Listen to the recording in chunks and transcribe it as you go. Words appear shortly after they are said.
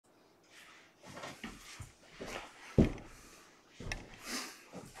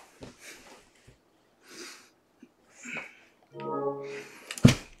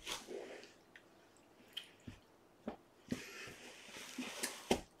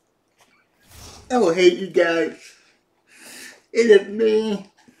Oh, hey, you guys. It is me.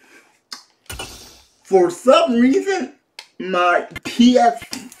 For some reason, my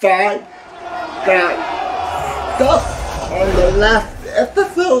PS5 got stuck on the last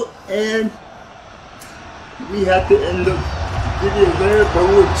episode, and we had to end the video there, but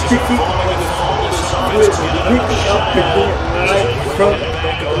we're picking up again right from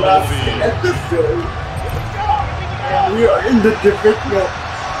the last episode, and we are in the divisional.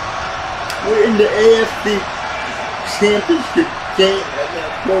 We're in the AFC Championship game at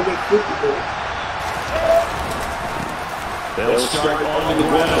that Morgan Football. They'll start on the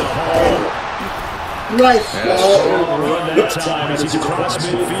ground. Right, run that time as he's across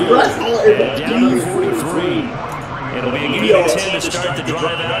midfield and down to 43. It'll be a gain of 10 to start the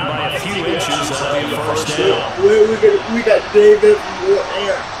drive out by a few inches. That'll be a first down. We got David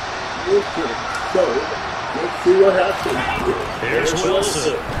and Wilson. So let's see what happens. Here's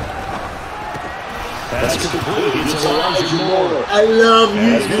Wilson. That's complete. It's Elijah Moore. I love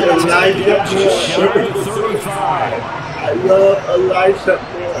using Elijah Moore. 35. I love Elijah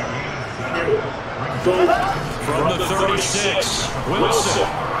Moore. So, from the 36, Wilson.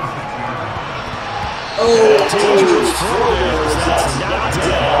 dangerous throw there as that's not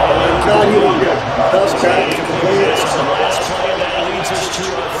I thought he was good. Tough catch. That's the last play that leads us to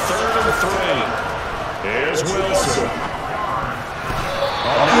a 3rd and 3. Here's Wilson.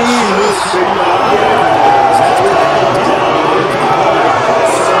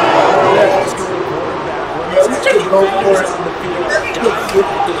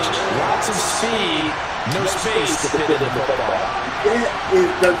 Lots of speed, no space to fit in the football. That is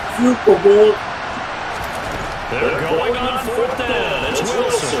the Super Bowl. They're going on 4th down. It's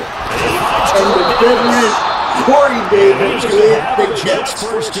Wilson. And the deadman, Corey Davis, The Jets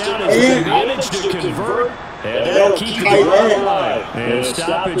first down as they manage to convert. And they'll keep the drive alive. And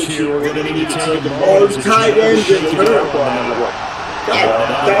stoppage here. We're going to need to take a moment to tight end is hurt.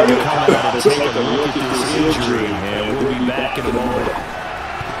 Now we're coming out to take a look at this injury, and we'll be back in a moment.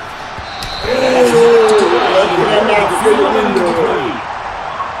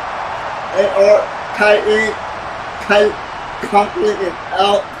 And our tight end, Conklin is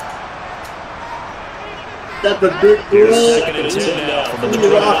out. That's a big Here's blow. 2nd and 10 now from the We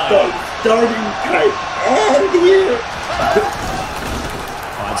lost the 29. starting tight end here.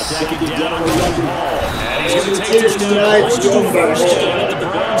 On 2nd down and run ball. And he's going to take this down Nice close to jump by first him. down at the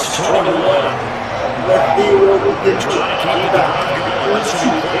Browns 21. Let's see what we can do. Trying to keep the drive going. This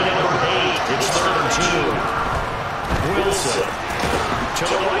will be play number 8. It's 3rd and 2. Wilson. To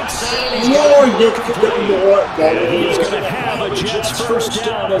the right side. He's More gets the more. He's going to have a Jets first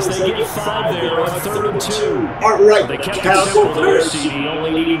down as they get 5 there on 3rd and 2. All right, They kept it tackle simple there, first. CD, only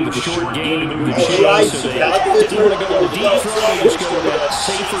needing the short game to move the Right, chains, so they tackle didn't want to go with the deep first. throw, they just go with that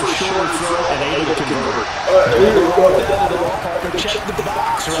safer, short throw, and able to convert. Here we go. Check the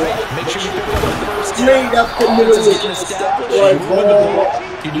box, right? Make sure you pick it up the first down. Straight up the middle. Offense is getting established. Right, You run the ball. ball.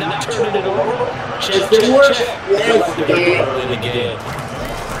 You're not turning it over. Check, If it works, check. yes, Early in the game.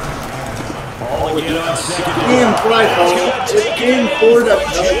 All again on 2nd down. in right home. It's in for the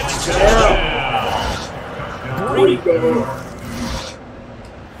touchdown. Here we go.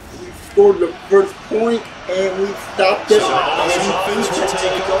 We scored the first point and we stopped it. So now this offense will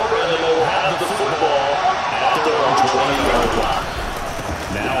take over, and they will have the football at their own 20-yard line.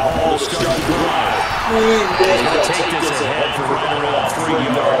 Now Hall to start the drive. He's going to take this ahead for right around 3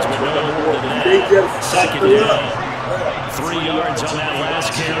 yards, but no more than They that. just 2nd it up. down. 3 yards on that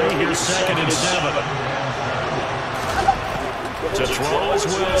last carry. Here's 2nd and 7. To throw is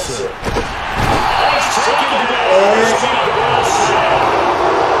Wilson. He's taken down.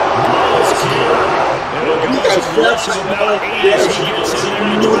 Miles here. It'll go to Wilson about 8 as he gets in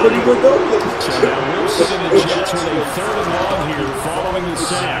there. Nobody was open. So now Wilson and the Jets with a 3rd and 1 here following the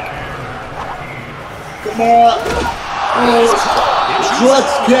sack. Come on.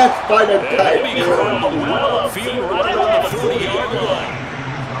 Clutch catch by the tight Maybe end. Crumble well upfield right around the 40-yard line.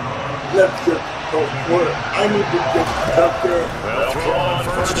 Let's just go for it. I need to get up there. Well, throw on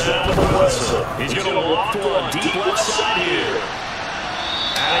first down to Wilson. He's going to loft one deep left side here.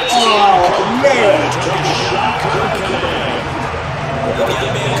 And it's Oh, man. took a shot, couldn't connect.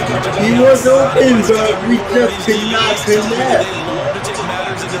 He was open, but we just could not connect. They love to take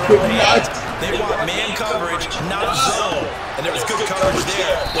matters into their Could own not. hands. They want man coverage, not zone. And there was good coverage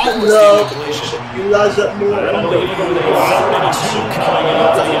there. I love Elijah Moore. That'll leave him with a 3rd and 2 coming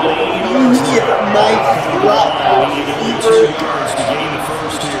up. They got 8 You yards need a nice drop. They need only 2 yards to gain the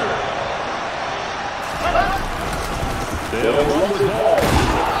first here. They'll run with ball.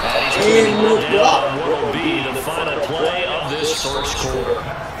 And he's going to And no down block. on what will be the final play of this first quarter.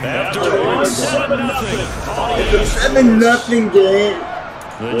 After one, 7-0. It's a 7-0 game.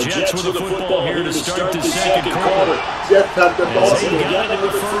 The Jets with the football here to start the second quarter. Jets have the ball. They got it in the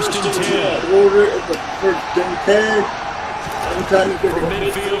 1st and 10. Quarter is the 1st and 10. I'm trying to get From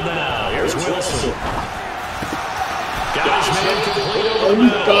midfield now. Here's Wilson. Got his man complete over the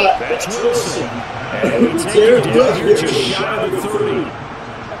middle. That's Wilson. And he takes it down here just shy of the 30.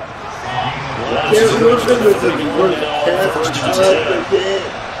 Garrett Wilson with his first catch of the game.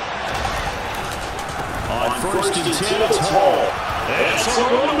 On 1st and 10, it's Hall. And some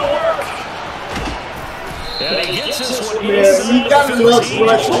room to work. And he gets this one inside you gotta love the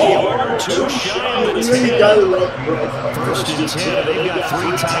fresh 15 yard, too shy of the 10. You gotta love fresh. 1st and 10, they've got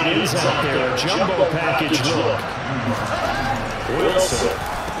 3 tight ends out there. Jumbo package look. Wilson.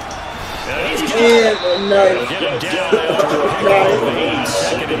 And he's got it. Nice. Get him down after a pickup of 8,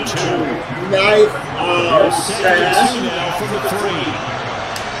 2nd and 2. Nice. Here's 2nd and 2 now from the 3.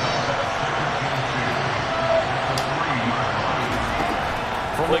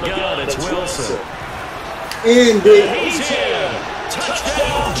 From the gun, it's Wilson. And He's in.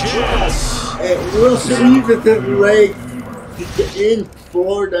 Touchdown, Jets. And Wilson uses his legs to get in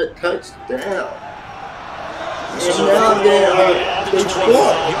for the touchdown. And now they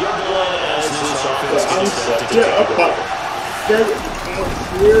score. I'm still up by 7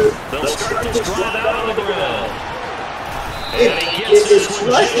 here. They'll start this drive out on the ground. And he gets It's this one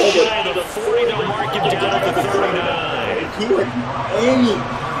right just over. shy of the 40 to mark him down at the 39. If he was any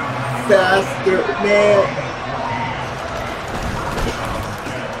faster, man.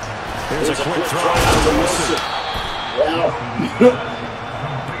 Here's a quick throw out to Wilson. Wow.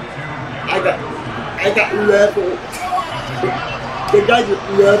 I got leveled. The guy just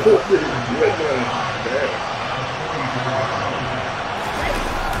leveled me.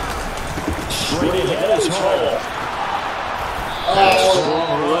 Straight ahead is Hall. Oh,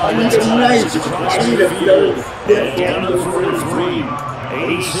 I need a nice, I need a third. Down to the 43.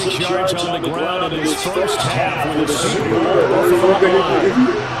 86 yards on the ground in his first half with a Super Bowl.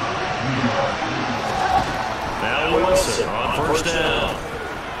 Now Wilson on 1st down.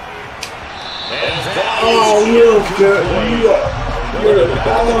 And that Oh, real good. You're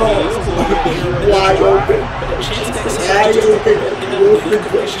wide open. Wide open. Wilson.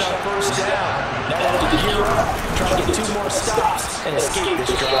 Completion on 1st down. Now they have to gear up, try to get 2 more stops, and escape this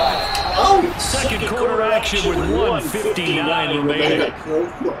drive. Oh, second quarter action with 1:59 remaining.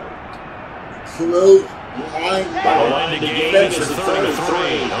 Close line. Line to gain is the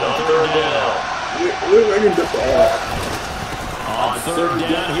 33 on 3rd down. We're running the ball. On 3rd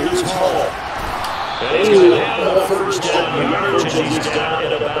down, here's Hall. And he's going to have the 1st down yardage, and he's down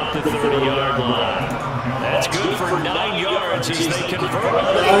at about the 30-yard line. That's good for 9 yards as they convert on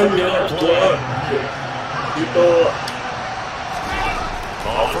the 3rd down play.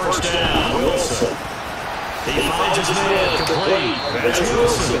 On 1st down, Wilson. He finds his man complete. That's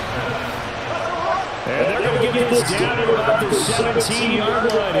Wilson. And they're going to get this down to about the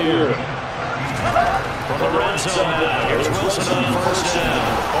 17-yard line here. From the red zone now, here's Wilson on 1st down.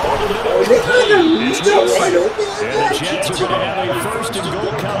 Over the middle, it's Wilson. And the Jets are going to have a 1st and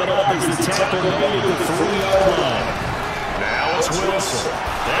goal coming up as the tackle made at the 3-yard line. Now it's Wilson.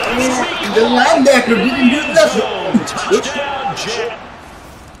 The linebacker didn't do nothing. Touchdown, Jet.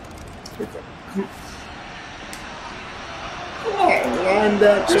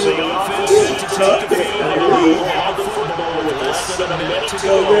 Linebacker. So the offense set to take the field here. On the football with less than a minute to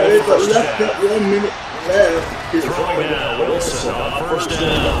go. There is a less than 1 minute left. Throwing now, Wilson on 1st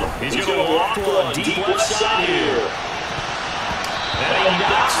down. He's going to walk one deep left side here. And he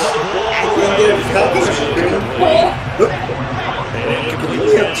knocks the ball away. And incomplete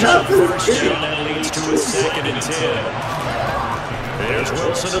catch on 1st down. That leads to a 2nd and 10. There's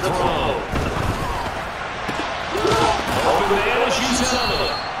Wilson to throw. Open man is Uzama.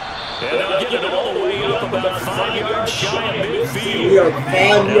 And they'll get it all the way up about 5 yards shy of midfield. We are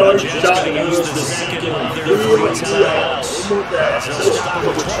 5 yards shy of use the second of their 3 timeouts. As they'll stop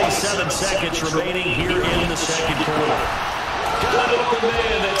with 27 seconds remaining here in the second quarter. Got it open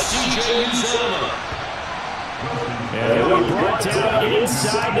man, that's C.J. Uzama. And we brought down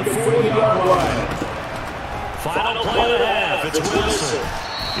inside the 40-yard line. Final play of the half, it's Wilson.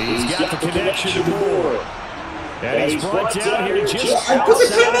 He's got the connection to Moore. And he's brought down here just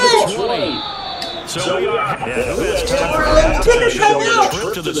outside of the 20. So we are that's time for halftime show with a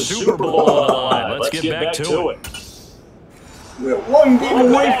trip to the Super Bowl on the line. Let's get back to it. We're 1 game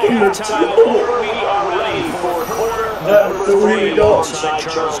away from the Super Bowl. We are ready for quarter number 3 alongside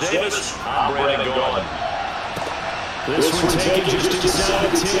Charles Davis. I'm Brandon Gordon. This one taken just inside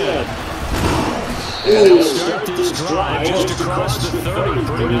the 10. They'll start this drive just across the 30.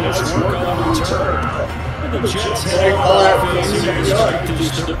 Pretty nice work on the return. And the Jets have offense here to start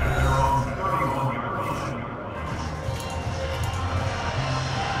this drive.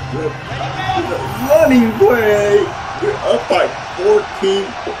 Running play. We're up by 14.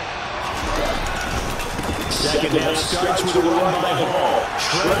 Second down starts with a run by Hall.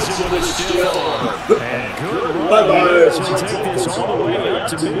 Shreds it with a stiff arm. And good run by He'll take this all the way up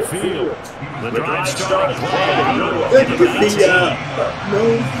to midfield. The drive starting play.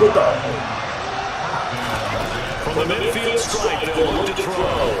 From the midfield stripe, they'll look to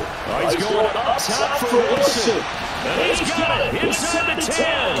throw. He's going up top for Wilson. And he's got it inside the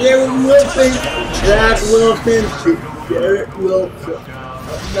 10. Garrett Wilson, Jack Wilson to Garrett Wilson.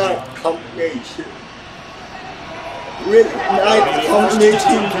 Not combination. Really nice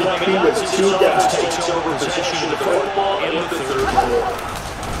combination between the two guys. Takes over possession of the football in the third quarter.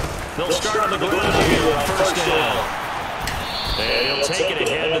 They'll start on the ground here on first down. And he'll take it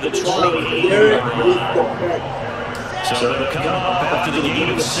ahead to the 28. So they'll come up after the gain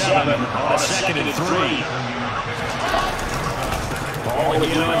of 7 on a 2nd and 3. Ball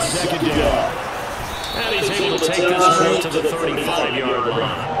again on 2nd down. And he's able to take this one to the 35-yard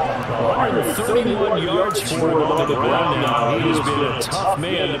line. 131 yards for him on the ground now. He has been a tough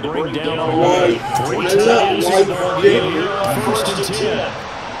man to bring down all day. 3 times in the ball game here on 1st and 10.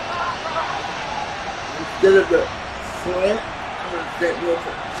 Instead of the slant,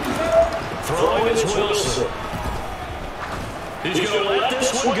 throwing is Wilson. He's going to let this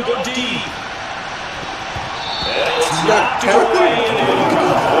one go deep. And it's knocked away and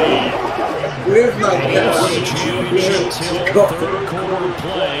incomplete. where's my catch? Championship till third quarter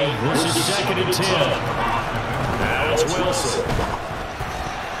play. This is 2nd and 10. Now it's Wilson.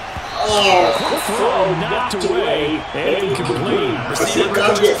 Throw knocked away and incomplete. Receiver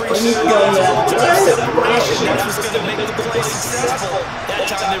coach is free shot. That's what's going to make the play successful. That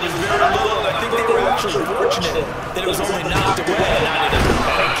time there was very little, and I think they were actually fortunate that it was only knocked away and not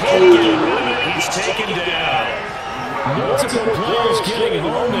in it. He's taken down. Multiple players getting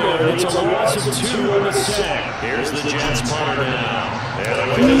home there. It's a loss of 2 on the sack. Here's the Jets punter now.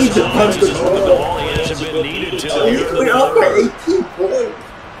 We need to punch the ball. He hasn't been needed till We're up by 18 points.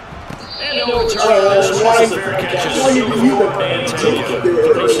 And no return. This was a fair catch. And take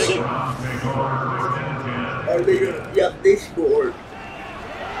it. Are they gonna? Yep, they scored.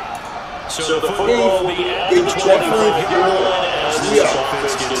 So the football will be at the 25-yard line as this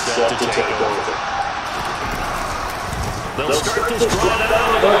offense gets set to take over. They'll start this drive out on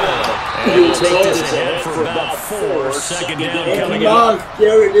the ground. And he'll take this ahead for about 4. 2nd down coming up.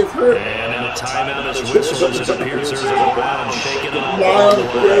 Garrett is hurt. And now time into this whistle as it appears there's a ground shaking it all the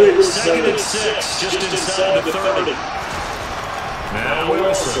way. 2nd and 6, just inside the 30. Now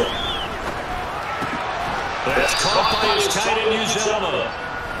Wilson. That's caught by his tight end Uzama.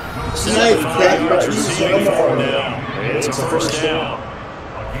 75 yards receiving for him now. It's a first down.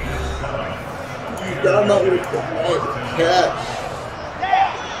 Uzama with the nice catch.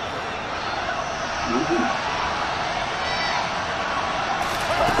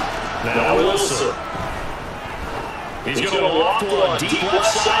 Now Wilson. He's going to loft one deep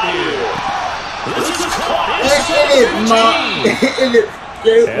left side here. This is caught inside the 15.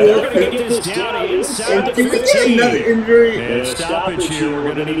 And they're going to get this down inside the 15. Another injury. And stoppage here.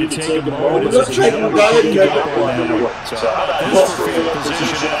 We're going to need to take a moment. Looks like we got another one. So how about this for field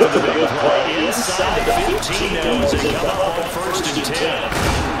position after the big play? Inside the 15 now as they come up on 1st and 10.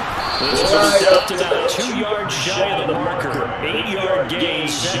 This is stopped about 2 yards shy of the marker. 8-yard gain,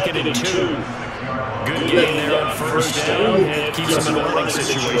 2nd and 2. Good gain there on 1st down, and keeps them in a running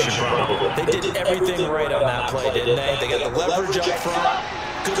situation probably. They did everything right on that play, didn't they? They got the leverage up front,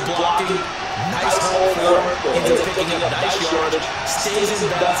 good blocking, nice hole for him, ends up picking up nice yardage, stays in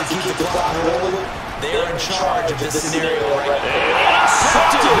bounds to keep the clock rolling. They're in charge of this scenario right now.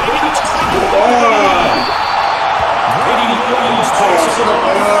 Brady Williams takes it off.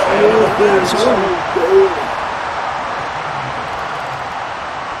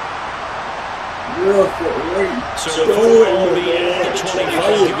 So the football will be at the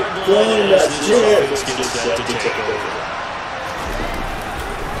 25-yard line as this offense gets set to take over.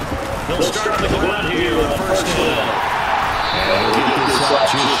 They'll start on the ground here on 1st down. And we'll get this up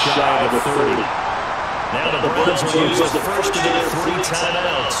just shy of the 30. Now the Browns will use the first of their 3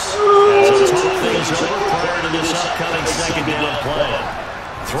 timeouts as they talk things over prior to this upcoming 2nd down play.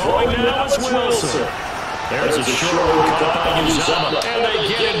 Throwing now is Wilson. There's a short one caught by Uzama, and they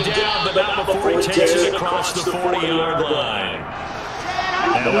get him down, but not before he takes it across the 40-yard line.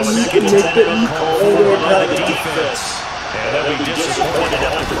 Now a 2nd timeout call for by the defense. And they'll be disappointed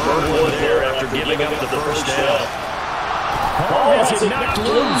after burn one there after giving up the first down. Hall has it knocked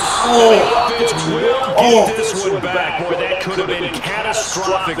loose. The offense will get this one back. Boy, that could have been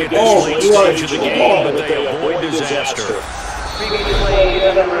catastrophic at this late stage of the game, but they avoid disaster.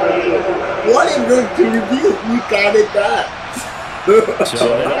 What is good to review? We got it back. So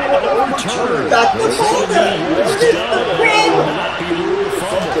they'll return. That's the problem. What is the problem? Not be ruled a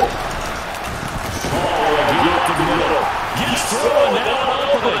fumble. Hall again up the middle. Gets through and now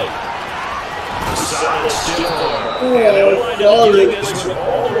open. The solid stiff arm. And they'll wind up getting this one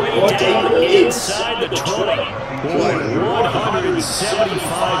all the way down inside the 20. Boy, 175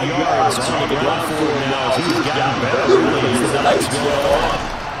 yards on the ground for him now as he's gotten better really as the night's going on.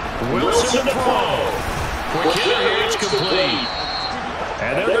 Wilson to throw. Quick hitter here, it's complete.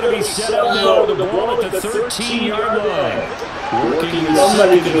 And they're going to be set up now with the ball at the 13-yard line. Working the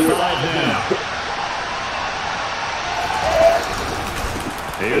 2nd and 5 now.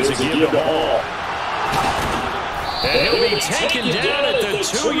 Here's a give the ball. And he'll be taken down at the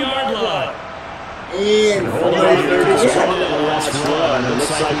 2-yard line. And Hold on here, just one of the last run. It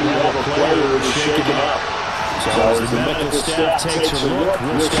looks like we have a player who's shaking up. So as the medical staff takes a look,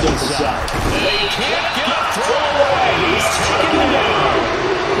 we'll step aside. They can't get a throw away. He's taken down.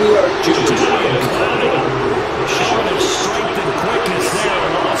 Julian Clowney showing his strength and quickness there.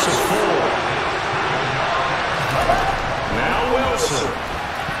 A loss of 4. Now Wilson.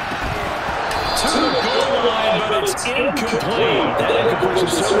 To the goal line, but it's incomplete. That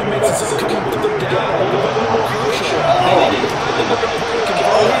incompletion certainly makes it so coming through down a little bit more crucial. They didn't find the right point of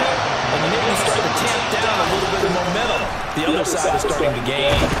control here, and the Navy started to tamp down a little bit of momentum. The other side is starting to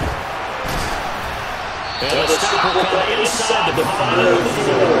gain. And the stop will come inside the 5.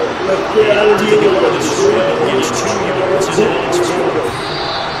 let's get out of here. The strip gets 2 yards and then it's 4.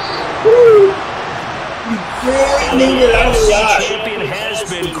 Woo! You barely made it out alive. Champion has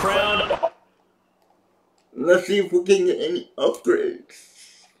been crowned. Let's see if we can get any upgrades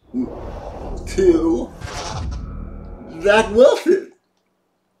to Zach Wilson.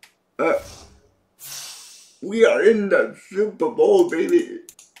 We are in the Super Bowl, baby.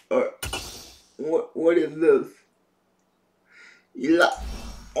 What is this?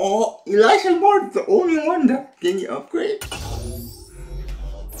 Elijah Moore is the only one that's getting upgrade.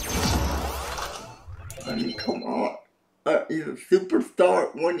 I mean, come on. He's a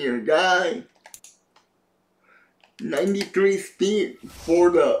superstar, 1-year guy. 93 speed for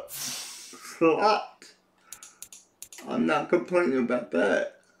the slot. I'm not complaining about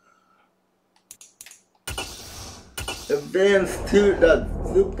that. Advance to the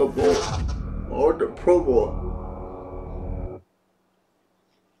Super Bowl or the Pro Bowl.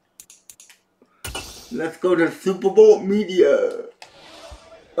 Let's go to Super Bowl media.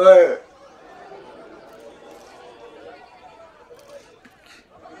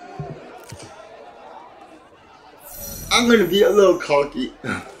 I'm gonna be a little cocky.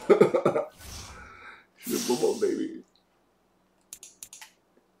 Super Bowl, baby.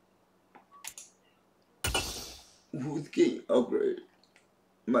 Who's getting upgraded?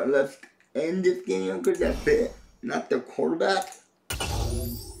 My left end is getting upgraded. That's it. Not the quarterback.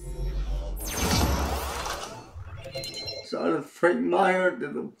 So Frank Meyer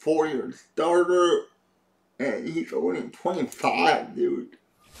is a 4-year starter, and he's only 25, dude.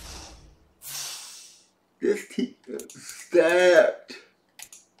 This team is stacked.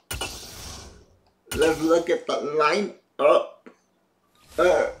 Let's look at the lineup.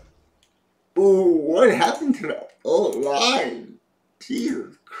 Ooh, what happened to the O-line?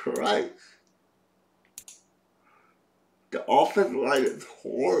 Jesus Christ. The offensive line is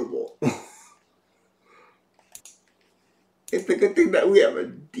horrible. It's a good thing that we have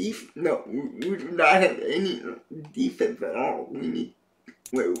a no, we do not have any defense at all. We need,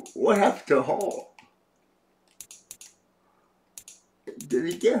 wait, what happened to Hall? Did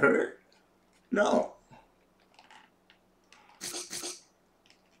he get hurt? No.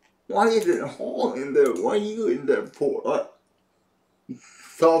 Why is it Hall in there? Why are you in there for?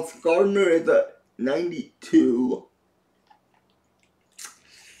 Sauce Gardner is a 92.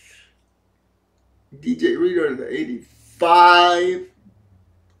 DJ Reader is a 85.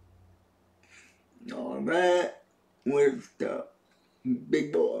 All that. Where's the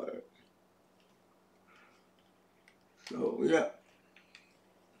big boy? So, yeah.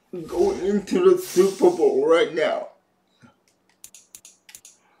 Going into the Super Bowl right now.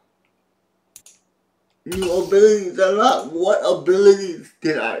 New abilities unlocked. What abilities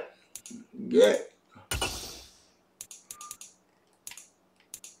did I get?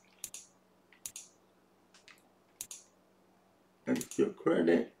 Extra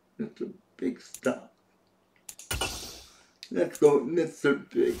credit. That's a big stuff. Let's go, Mr.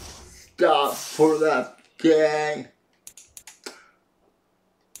 Big Stop for that gang.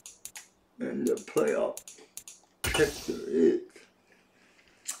 And the playoff picture is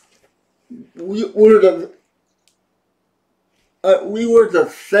we were the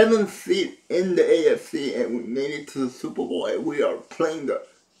 7th seed in the AFC, and we made it to the Super Bowl, and we are playing the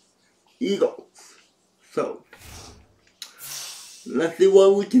Eagles. So let's see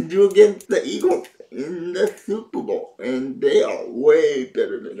what we can do against the Eagles in the Super Bowl, and they are way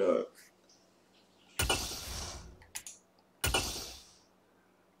better than us.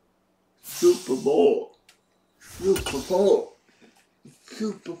 Super Bowl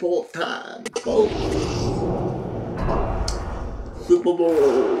time, folks. Super Bowl.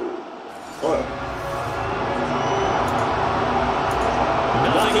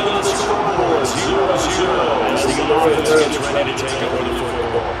 Nothing on the scoreboard. 0-0 as the offense gets ready to take over the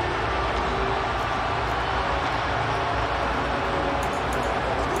football.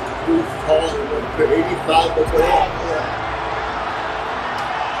 Who's calling for 85 to go?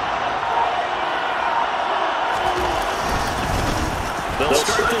 They'll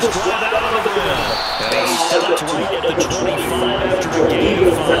start this drive out on the ground. And he stopped right at the 25 after a gain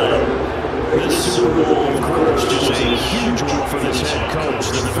of 5. This Super Bowl, of course, is a huge one for this head coach.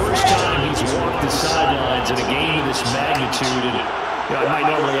 The first time he's walked the sidelines in a game of this magnitude. And I might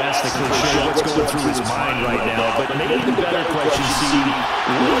normally ask the cliche, what's going through his mind right now? But maybe the better question, Steve,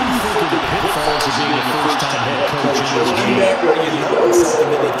 what do you think of the pitfalls of being a first-time head coach in this game? You know, it's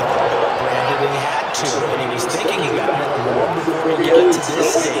something that he thought about, Brandon, and he had to, and he was thinking about it more before he got to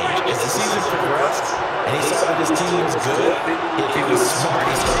this stage. As the season progressed, and he saw that his team was good, if he was smart,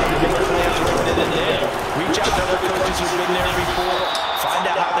 he started to make plans right then and there. Reach out to other coaches who've been there before, find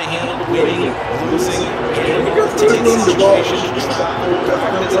out how they handled winning, losing, handling particular situations,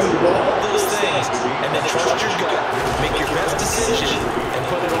 all those things, and then trust your gut, make your best decision, and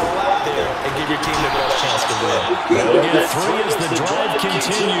put it all out there, and give your team the best chance to win. They'll get 3 as the drive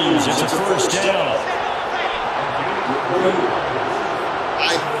continues. It's a first down.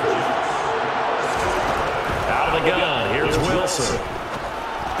 Out of the gun, here's Wilson.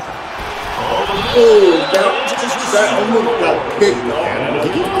 That almost got picked off.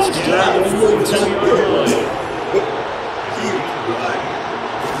 That almost got picked off.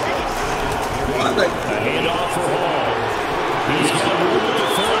 A handoff for Hall. He's got room at the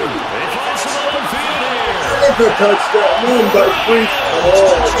 30. They find some open field here. It's a touchdown. One by 3.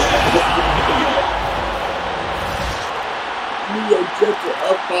 New York Jets are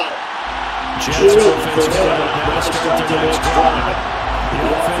up 5. Jets offense got up. They'll start their next drive. The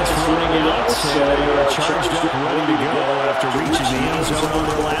offense running it up, so they are charged up, ready to go after reaching the end zone on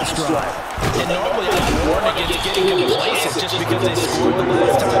their last drive. And normally I'd warn against getting complacent just because they scored the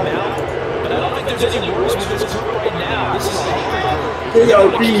last time out. But I don't think there's any worse with this group right now. This is a hater group. They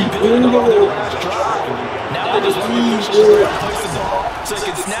are being brutal. Now they just want to push the ball, place the ball, so they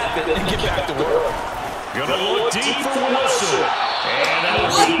can snap it and get back to work. Gonna look deep for Wilson. And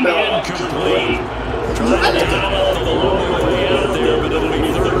that'll be incomplete. Trying to develop the long way out there, but it'll be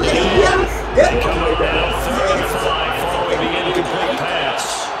 13. Coming down 35 following the incomplete pass.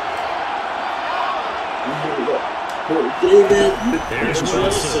 There's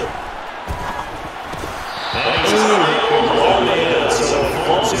Wilson. And he's on the end, so the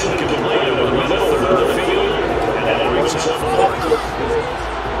ball's incomplete over the middle third of the field. And that brings up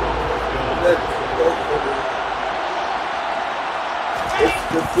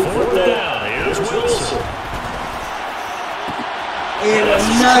 4th down, here's Wilson. And a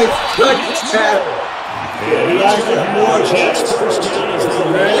nice touchdown. Jets first down as they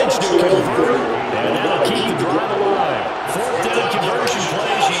manage to convert. And that'll keep the drive alive. 4th down conversion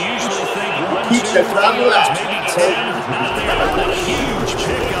plays, you usually think 1, 2, 3 yards, maybe 10. Not there, but a huge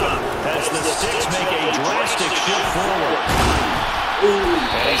pickup as the Sticks make a drastic shift forward.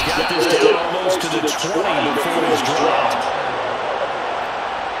 And he's got this down almost to the 20 before he's dropped.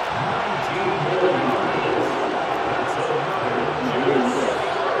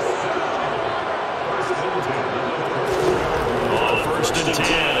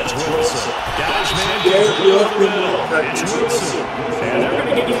 It's Wilson. And they're going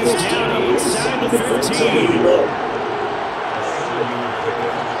to get this down inside the 15.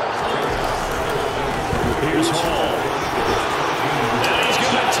 Here's Hall. Now he's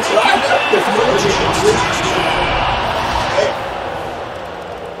going to take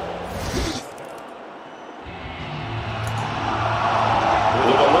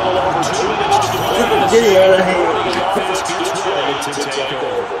With a little over 2 minutes to play, the offense gets ready to take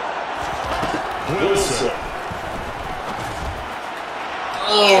over. Wilson.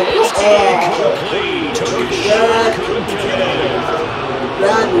 incomplete. Took a shot, couldn't get it in.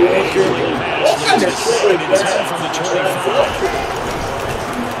 Incomplete pass leads to 2nd and 10 from the 25.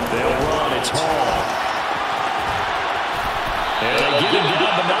 They'll run, it's Hall. And they get him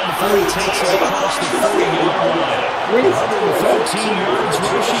down, but not before he takes it across the 40-yard line. 113 yards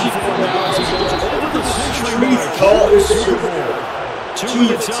rushing for him now as he goes over the century mark for the Super Bowl. 2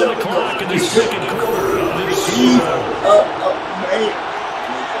 minutes on the clock in the second quarter of this Super Bowl.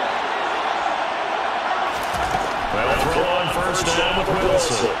 Well, throw on first down with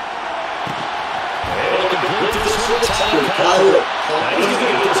Wilson. And he'll complete this one. Tyler. And he's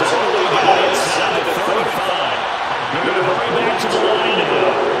going to get this all the way down inside the 35. They're going to hurry back to the line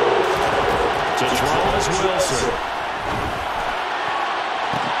now. To throw is Wilson.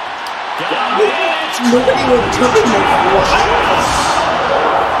 Got it. Nobody will touch me.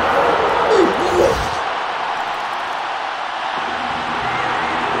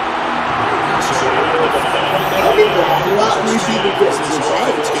 How did the block receiver get to the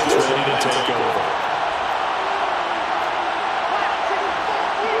right? Gets ready to take over.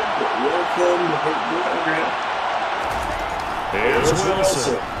 Here's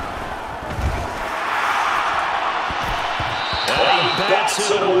Wilson. And he bats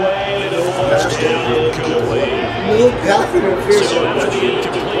it away, and it falls down incomplete. No pass interference. So after the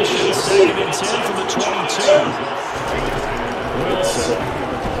incompletion, 2nd and 10 from the 22. Wilson.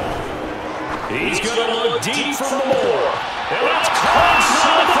 He's going to look deep for more. And that's close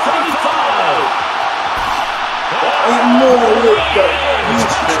to the 35. And more with the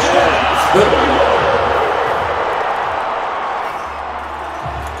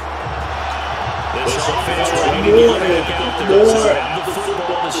This offense ready to get back out there. Doesn't have the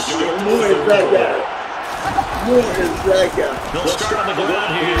football to start the third quarter. They'll start on the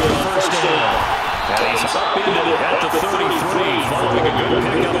ground here in the first down. And he's up into it at the 33, following a good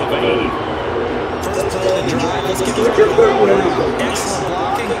pickup of 8. First play of the drive, let's get the excellent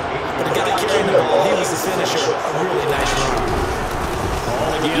blocking, but the guy carrying the ball, he was the finisher. A really nice run.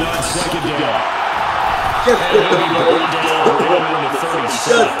 Ball again on 2nd down. Just get the ball. Down to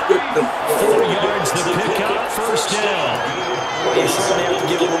 37. 4 yards the pickup, first down. Well, you certainly have to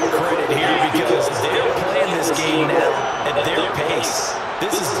give them credit here because they're playing this game now at their pace.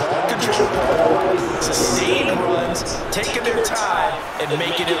 This is ball control, sustained runs, taking their time, and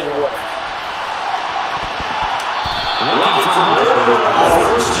making it work. Looking for more.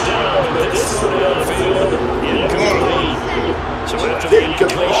 First down, but this throw downfield, incomplete. So after the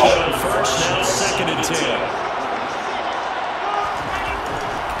incompletion on first, now 2nd and 10.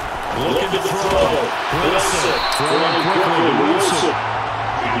 Looking to throw. Wilson throwing quickly to Wilson.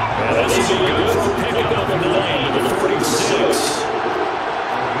 And this will be good for a pickup of 9 to the 46.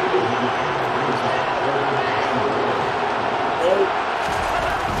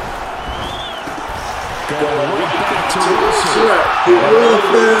 Going right back to Wilson.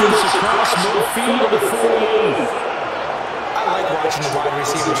 Across midfield to the 48. I like watching the wide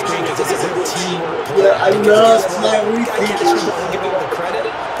receiver screen because it's a real teamwork play. Yeah, I love my Receivers receiver. don't give them the credit,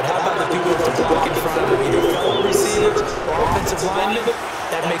 but how about the people that block in front of them, either fellow receivers or offensive linemen?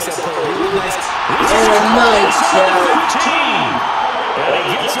 That makes that play really nice. And a nice catch. And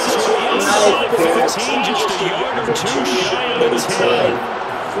he gets us to the inside of 15, just a yard or 2 shy of the 10.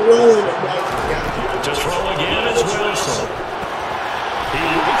 Throwing it right. To throw again is Wilson. He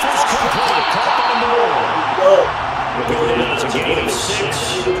rifles complete, caught by Moore. We'll go down to a gain of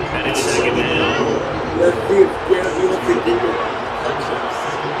 6, and it's 2nd down. Let's see if Jeremy can do it.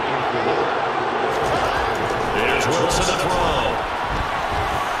 There's Wilson to throw.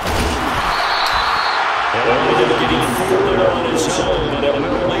 And only getting 4 on his own, and it will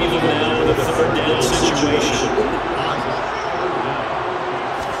leave him now with a 3rd down situation.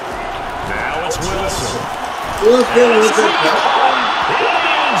 Now it's Wilson. Wilson with the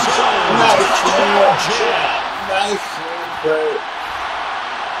Nice. nice play.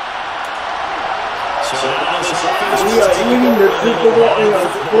 So We are winning the Super Bowl in our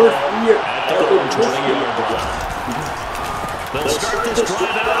 4th year. at their own 20-yard line. They'll start this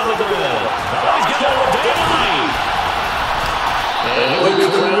drive out on the ground. Oh, he's got it down. And he'll be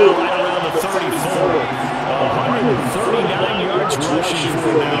right around the 34. 139 yards rushing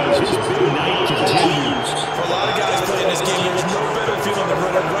for him now as his big night continues. For a lot of guys playing this game, there's no better feeling than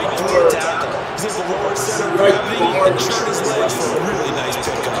running right through a tackle. He's at the lower center of gravity and turn his legs for a really nice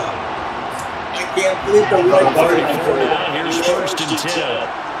pickup. I can't believe the right part. 34 now, here's 1st and 10.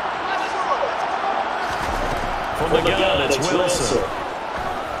 From the gun, it's Wilson.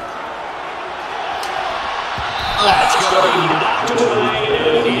 That's going to be knocked away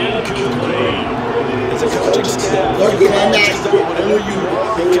and incomplete. As a coaching staff, Working on that. whatever you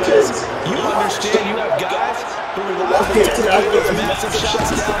want because understand you have guys who rely on the those massive shots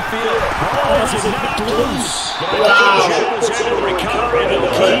downfield. Ball is knocked loose. But was able to recover and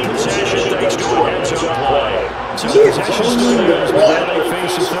keep possession thanks to a end zone play. So possession still theirs, but now they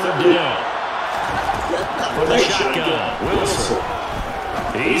face a third down. For the shotgun, Wilson.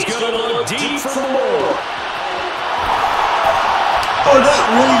 He's going to look deep for more. Oh, that's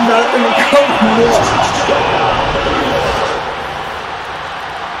really not going to come more.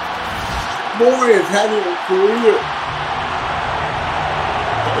 Moore is having a career.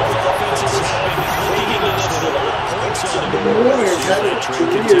 Moore is having a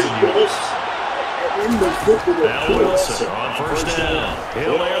career. In the book of the now Wilson on first down.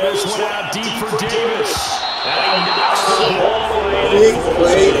 He'll air this one out deep for Davis. And he knocks the ball away. Big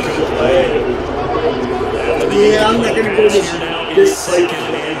play. Yeah, I'm not going to go to big play.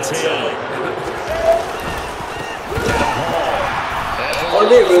 Oh,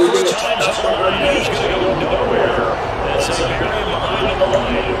 they really going to nowhere. That's a barrier behind the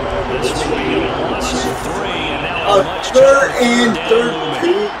line. This will be a loss of 3. And now a third and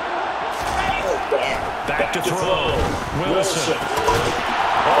 13. Back to throw. Wilson.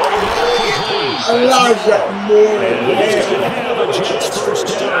 Elijah Moore. Have a Jets first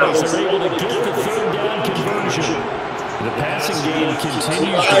down as they're able to get the third down conversion. The passing game continues to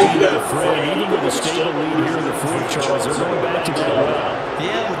be the fray, even with a stable lead here in the fourth, Charles. They're going back to get it well.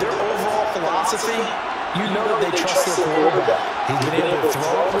 Yeah, with their overall philosophy, you know that they trust their quarterback. He's been able to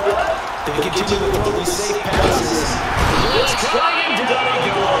throw. They continue to throw these safe passes. It's coming down he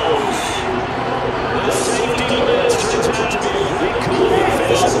goes. The safety blitz turns out to be a great call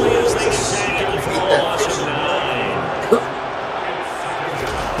defensively as they sack him for a loss of 9.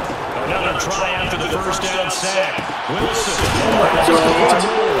 Another try after the first down sack. Wilson.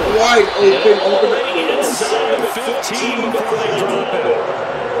 Wide open. Inside the 15 before they drop it.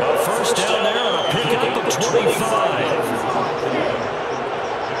 A first down there and a pickup of 25.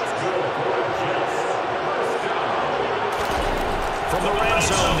 From the red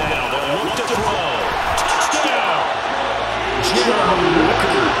zone now, they'll look to throw. Touchdown! Jeremy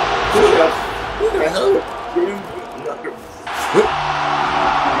Rucker. Who the hell is Jeremy Rucker?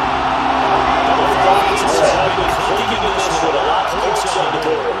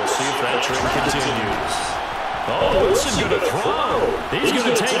 We'll see if that trend continues. Oh, Wilson going to throw. He's going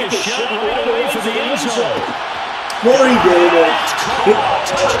to take a shot right away for the end zone. Corey Davis.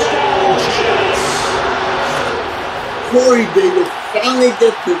 Touchdown, Jets. Corey Davis finally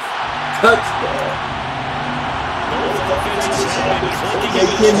gets his touchdown.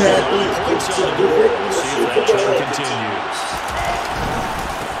 Making happy. See if that trend continues.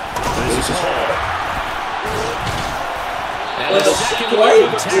 This is Hall. And the second wave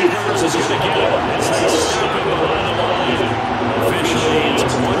of tacklers is going to get him as they stop him behind the line. Officially, it's a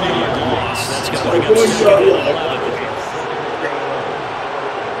 1-yard loss. That's going to bring up 2nd and 11.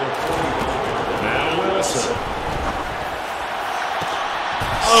 Now Wilson.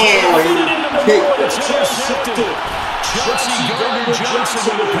 It's intercepted. Chelsea Gardner-Johnson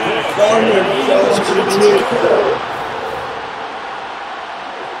in the pick.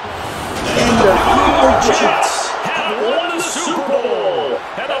 And the Jets have won the Super Bowl,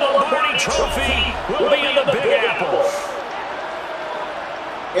 and the Lombardi Trophy will be in the Big Apple.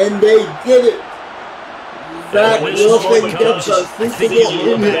 And they did it. Zach Wilson gets a Super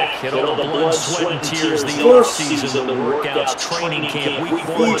Bowl in it. Hit all the blood, sweat, and tears, the off-season, the workouts, training camp, week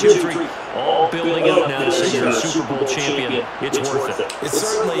 1, 2, 3, all building up now to see you're a Super Bowl champion. It's worth it. It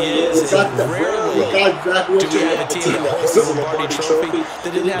certainly is. And rarely do we have a team that hosts the Lombardi Trophy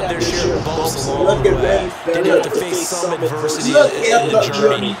that didn't have their share of bumps along the way. Didn't have to face some adversity in the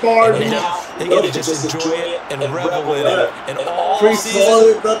journey. And now they get to just enjoy it and revel in it. And all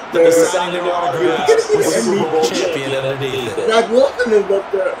season, they're signing their autographs with Super Bowl champion underneath it. Zach Wilson is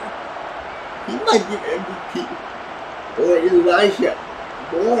up there. He might get MVP. Or Elijah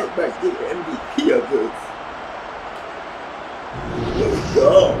Moore might get MVP of this. Let's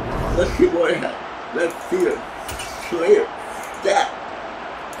go. Let's see what happens. Let's see the player stat.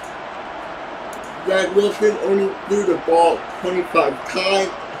 Zach Wilson only threw the ball 25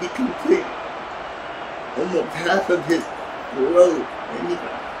 times. He completed almost half of his throws. And he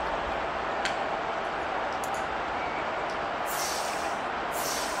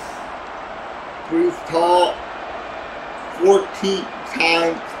Brees Tall 14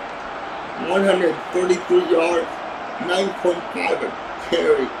 times, 133 yards, 9.5 a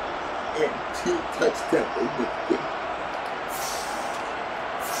carry, and 2 touchdowns in this game.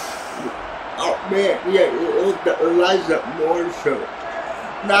 Oh man, yeah, it was the Elijah Moore show.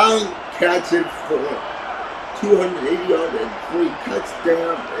 9 catches for 280 yards and 3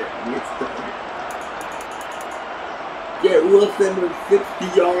 touchdowns. And missed them. Garrett Wilson with 60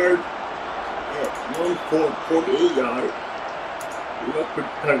 yards and 1 for 48 yards. Look for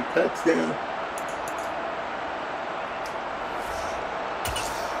a touchdown.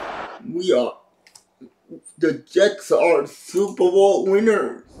 The Jets are Super Bowl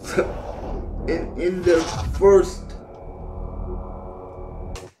winners in their first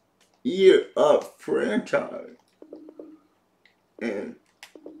year of franchise. And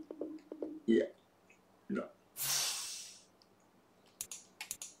yeah, no.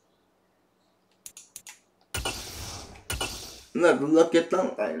 Let's look at the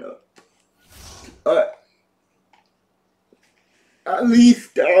lineup. At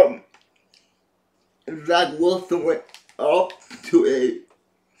least Zach Wilson went up to a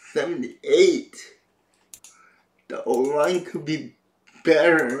 78. The O-line could be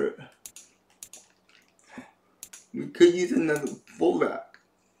better. We could use another fullback.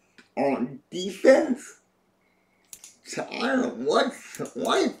 On defense, so I don't know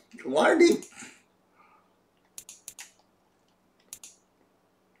why are they...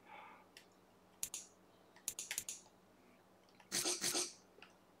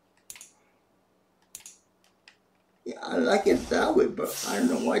 Yeah, I like it that way, but I don't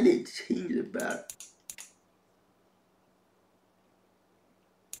know why they changed it back.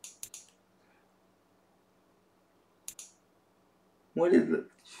 What is it?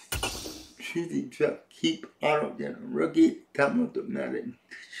 Choosing draft, keep auto get a rookie, download the MADDEN,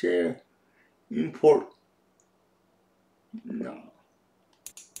 share, import. No.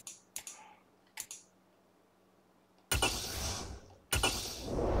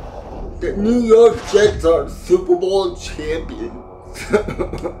 The New York Jets are Super Bowl champions.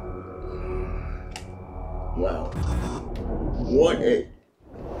 Wow. What a...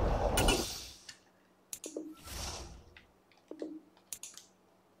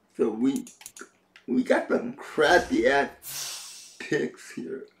 So we got some crappy ass picks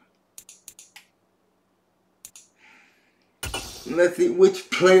here. Let's see which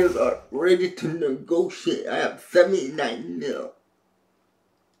players are ready to negotiate. I have 79 mil.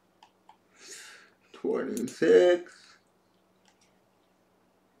 26.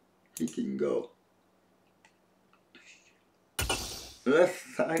 He can go. Let's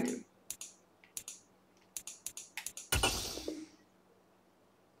sign him.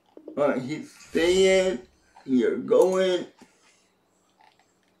 Alright, he's staying. You're going.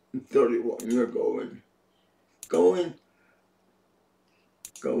 31. You're going. Going.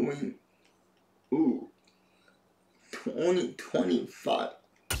 Ooh. 25.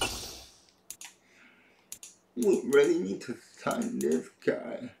 We really need to sign this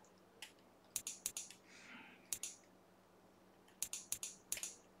guy.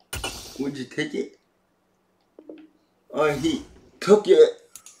 Would you take it? He took it.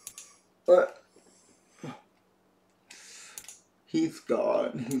 He's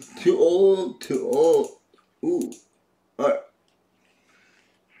gone. He's too old. Ooh. Alright.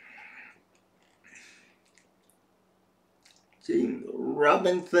 James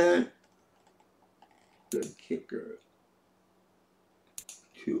Robinson. The kicker.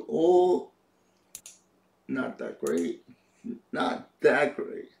 Too old. Not that great. Not that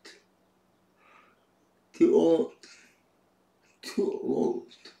great. Too old. Too old.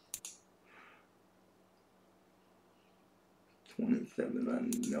 27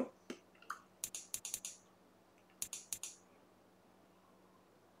 on nope.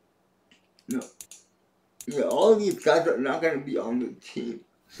 No. Yeah, all these guys are not going to be on the team.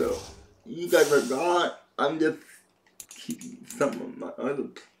 So, you guys are gone. I'm just keeping some of my other...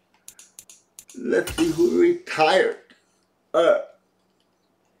 Let's see who retired.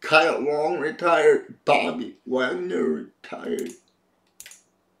 Kyle Long retired. Bobby Wagner retired.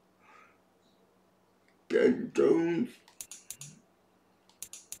 Ben Jones.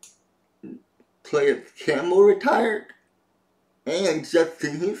 Players Campbell retired. And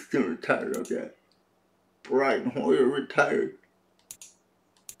Justin Houston retired. Okay. Brian Hoyer retired.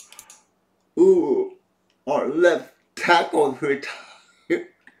 Ooh. Our left tackle retired.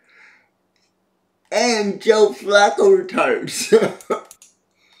 And Joe Flacco retired.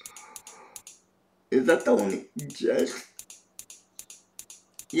 Is that the only Jets?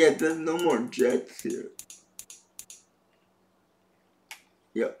 Yeah, there's no more Jets here.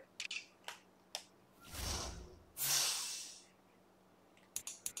 Yep.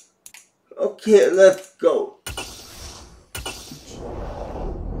 Okay, let's go.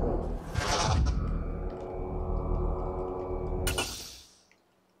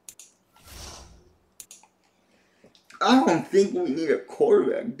 I don't think we need a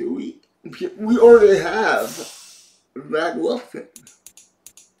quarterback, do we? We already have Zach Wilson.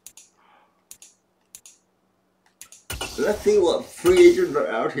 Let's see what free agents are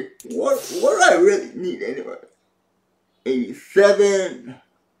out here. What do I really need anyway? 87.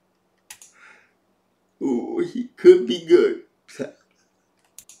 Ooh, he could be good.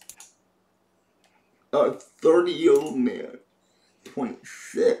 A 30-year-old man.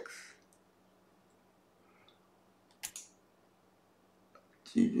 26.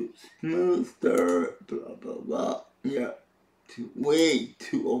 Juju Smooth-Star, blah blah blah. Yeah. Way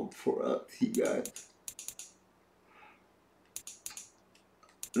too old for us, you guys.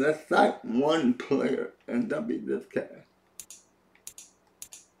 Let's sign one player, and that'll be this guy.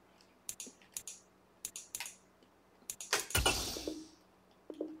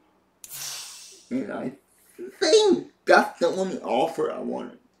 And I think that's the only offer I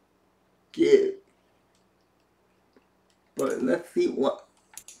want to give. But let's see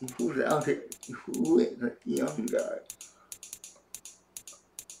who's out here. Who is a young guy?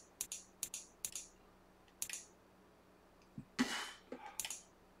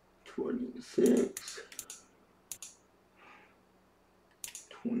 $26,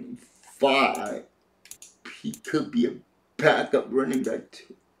 $25. He could be a backup running back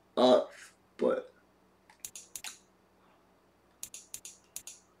to us, but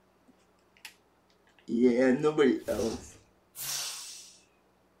yeah, nobody else.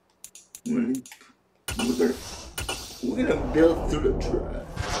 We're gonna build through the track.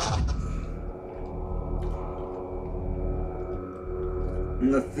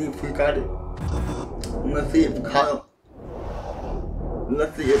 Let's see if we got it. Let's see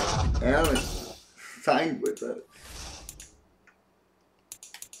if Allen signed with us.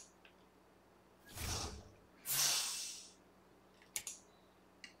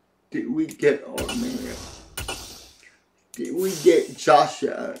 Did we get our man? Did we get Josh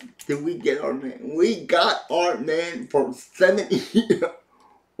Allen? Did we get our man? We got our man for 7 years.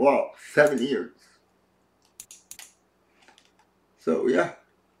 Wow, 7 years. So yeah.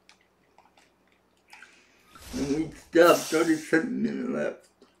 And we still have 37 minutes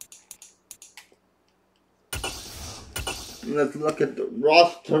left. Let's look at the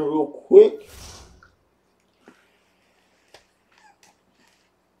roster real quick.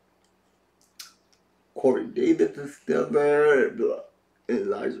 Corey Davis is still there.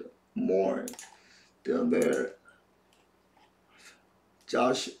 Elijah Moore is still there.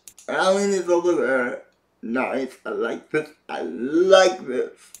 Josh Allen is over there. Nice. I like this. I like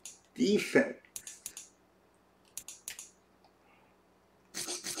this. Defense.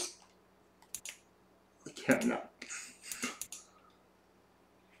 We cannot.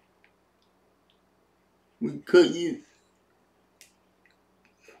 We could use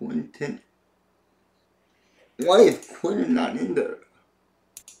Quentin. Why is Quentin not in there?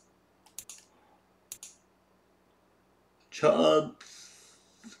 Chubbs,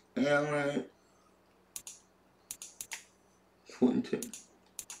 Allen, Quentin.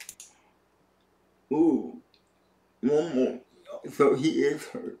 Ooh, one more. So he is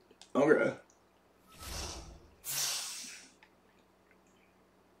hurt. Okay.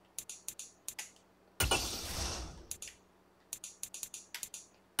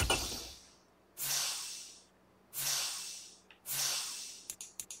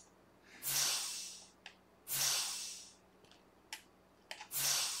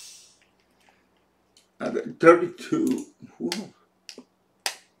 I got 32. Whoa.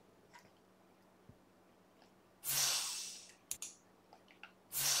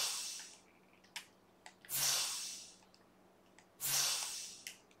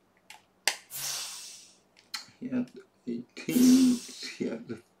 He had 18. He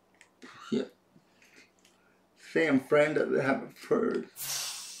had Sam Fran doesn't have a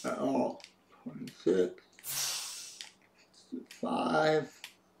first at all. 26. 5.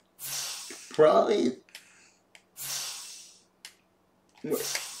 Probably.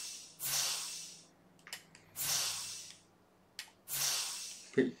 Wait.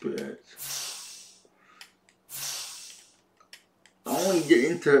 Patriots. I want to get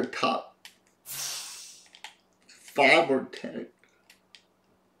into the top 5 or 10.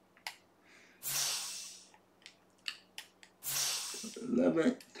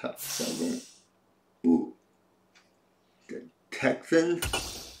 Top 7. Ooh. The Texans.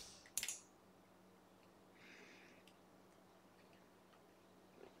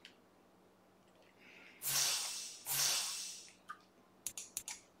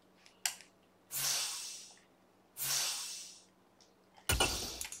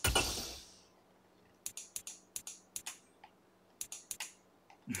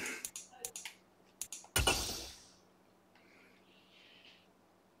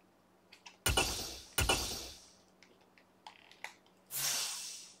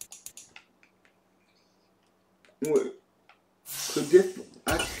 Wait, could this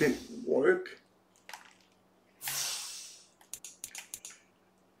actually work?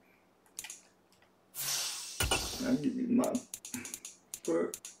 I'll give you my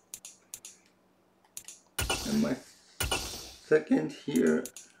first and my second here.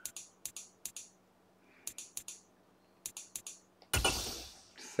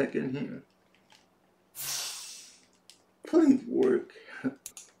 Second here. Please work.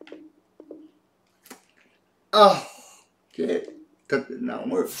 Oh, okay. That did not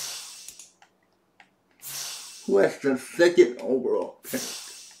work. Who has the second overall pick?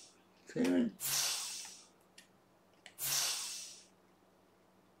 10.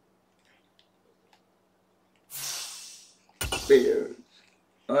 Bears.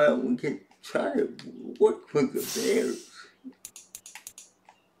 We can try to work with the Bears.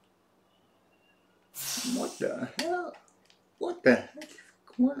 What the hell? What the heck is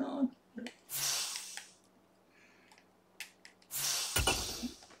going on here?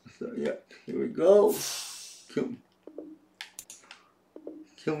 So yeah, here we go. Can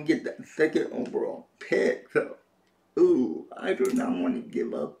we get that second overall pick? So, ooh, I do not want to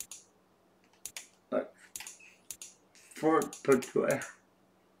give up. First potential.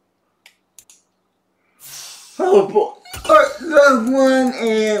 Oh boy. Alright, that's one,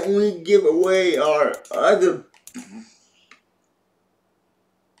 and we give away our other.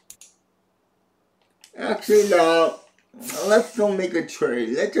 Actually, no. Let's don't make a trade.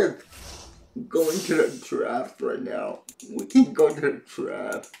 Let's just go into the draft right now. We can go to the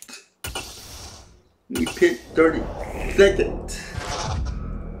draft. We picked 32nd.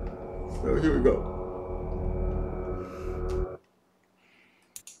 So here we go.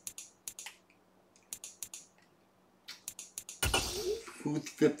 Who's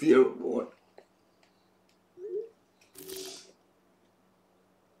 50 or more?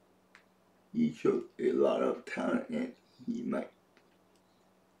 He showed a lot of talent and he might.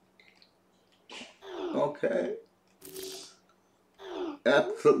 Okay.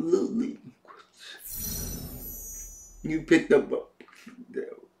 Absolutely. You picked up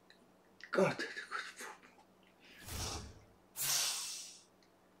there. God.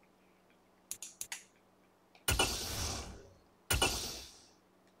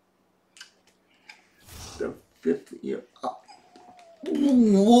 The 5th year up.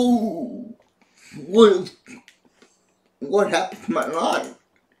 Whoa! What happened to my line?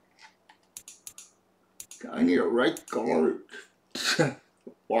 I need a right guard.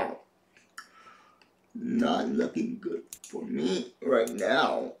 Wow. Not looking good for me right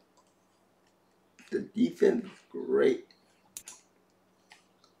now. The defense is great.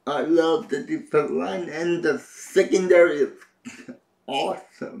 I love the defense line and the secondary is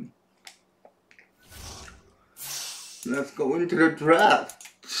awesome. Let's go into the draft,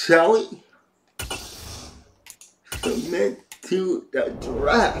 shall we? Submit to the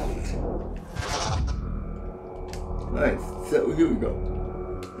draft. Alright, so here we go.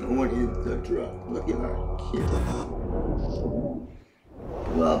 What is the draft looking like here?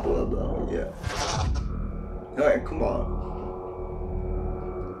 Blah, blah, blah, yeah. Alright, come on.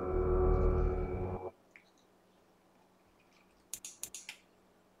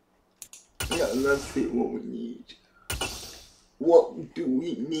 Yeah, let's see what we need. What do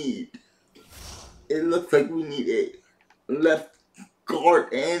we need? It looks like we need a left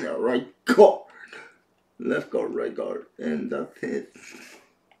guard and a right guard. Left guard, right guard, and that's it.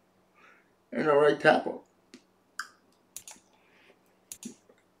 And a right tackle.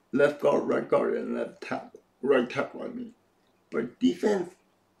 Left guard, right guard, and left tackle. Right tackle, I mean. But defense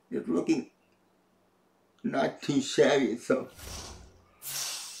is looking not too shabby, so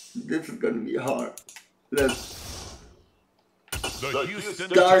this is going to be hard. Let's start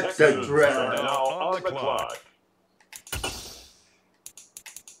the draft. Now on the clock.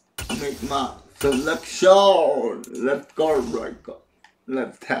 Make my selection. Left guard, right guard,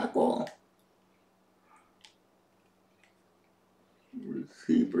 left tackle.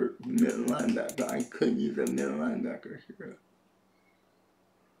 Receiver, middle linebacker. I could use a middle linebacker here.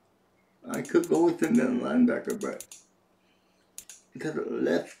 I could go with the middle linebacker, but there's a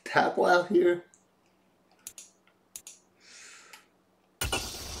left tackle out here.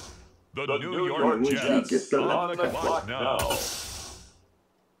 The New York Jets on the clock now.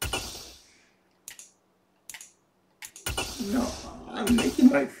 No, I'm making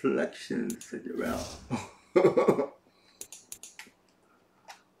my selection in the second round.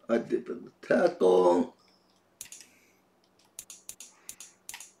 A different tackle.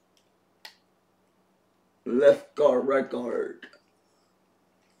 Left guard, right guard.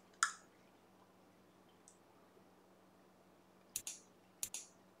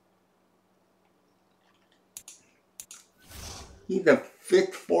 He's a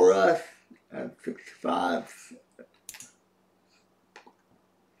fit for us at 6'5".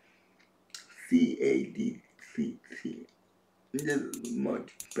 CADCC. This is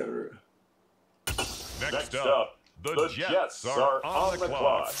much better. Next up, the Jets are on the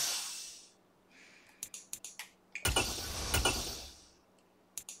clock.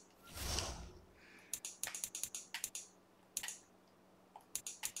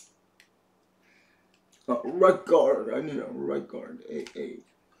 Right guard. I need a right guard. AA.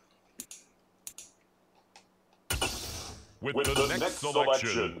 With the next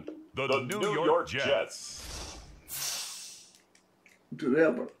selection, the New York Jets. Do they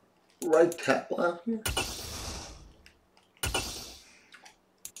have a right tackle out here?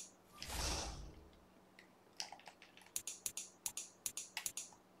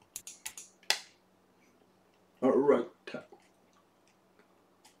 A right tackle.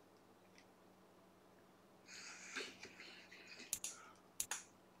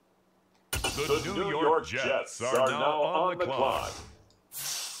 The New York Jets are now on the clock.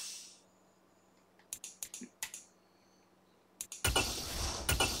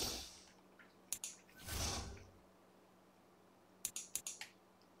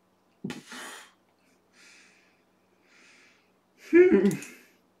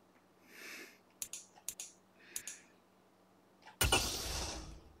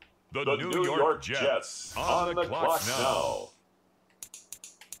 The New York Jets on the clock now.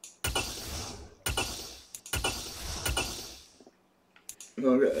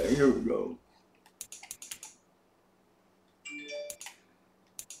 Okay, here we go.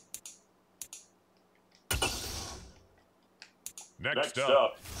 Next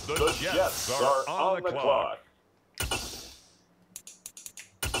up, the Jets are on the clock.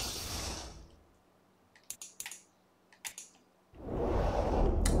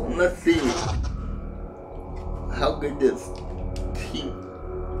 Let's see how good this team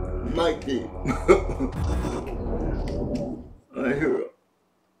might be. Alright, here we go.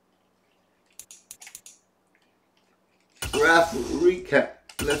 Draft recap.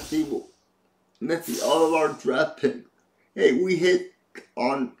 Let's see all of our draft picks. Hey, we hit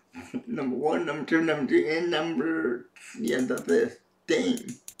on number 1, number 2, number 3, and number... Yeah, that's it. Dang.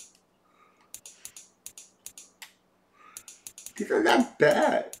 These are not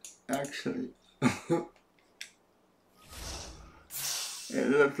bad, actually.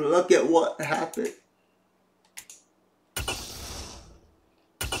 And let's look at what happened.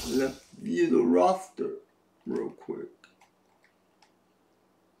 Let's view the roster real quick.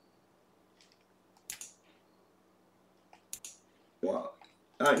 Wow.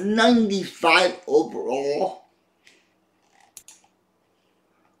 95 overall.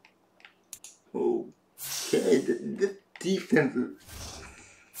 Okay, this defense is...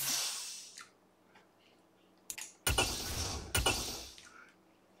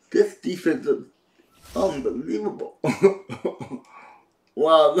 This defense is unbelievable.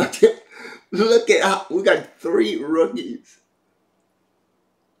 Wow, look at how we got 3 rookies.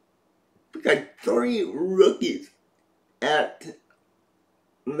 We got 3 rookies at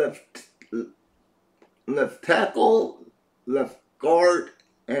left tackle, left guard,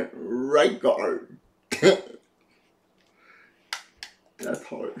 and right guard. That's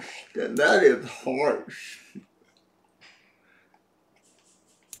harsh. That is harsh.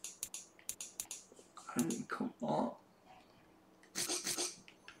 I mean, come on.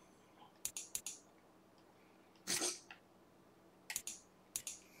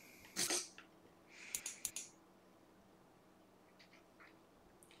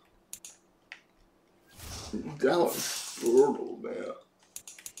 That was brutal, man.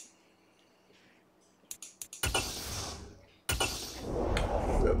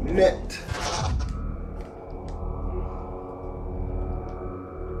 Submit.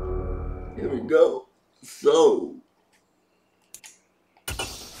 Here we go. So,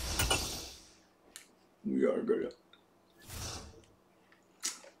 we are gonna...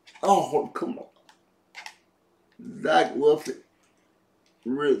 Oh, come on. Zach Wilson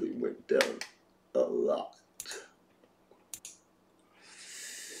really went down a lot.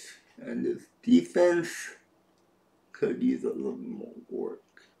 And this defense could use a little more work.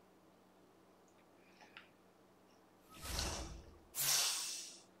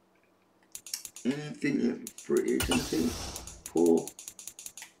 Anything in free agency pool,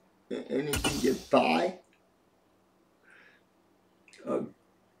 anything get by. A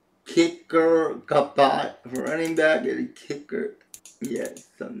kicker got by, running back and a kicker. Yes,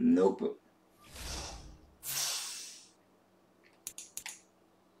 so nope.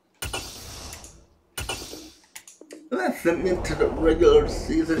 Let's submit to the regular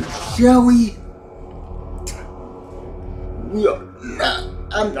season, shall we? we are not,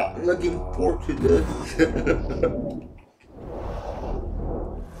 I'm not looking forward to this.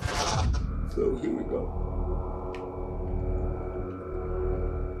 So here we go.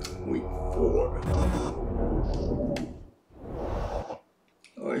 Week 4.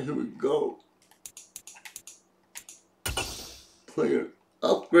 Alright, here we go. Player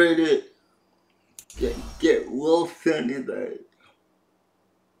upgraded. Get Wilson in the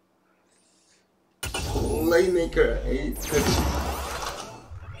playmaker 86.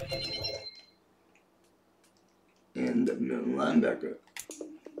 And the middle linebacker.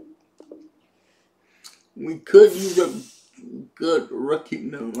 We could use a good rookie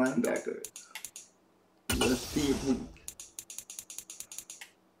middle linebacker. Let's see if we.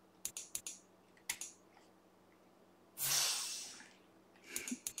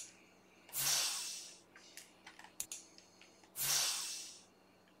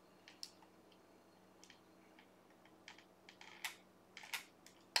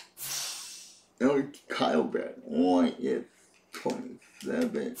 Oh, Kyle Brad. Only is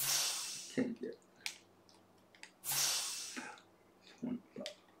 27. Can't get 25.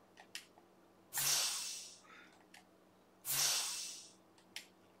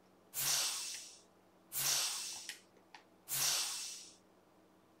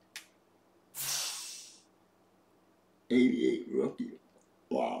 '88 rookie.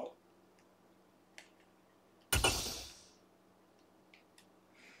 Wow.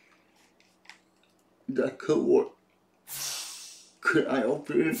 That could work. Could I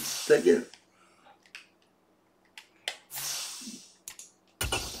open it second?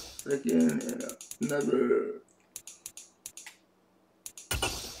 Second and another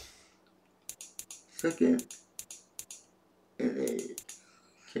second and a,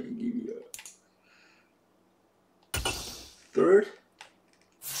 can I give you a third?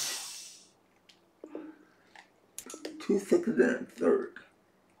 2 seconds and a third.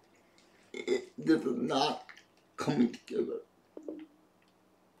 This is not coming together.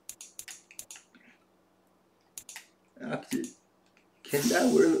 Actually, can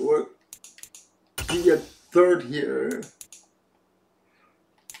that really work? Be a third here.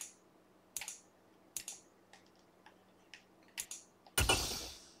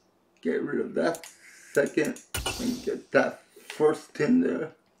 Get rid of that second and get that first in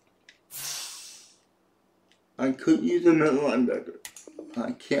there. I could use a middle linebacker.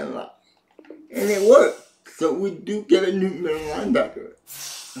 I can't lie. And it worked. So we do get a new middle linebacker.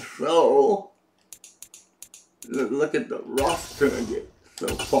 So look at the roster again so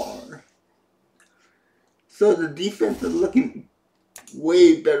far. So the defense is looking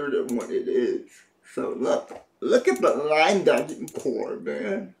way better than what it is. So look at the linebacking core,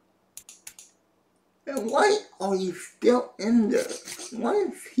 man. And why are you still in there? Why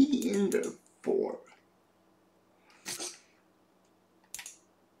is he in there for?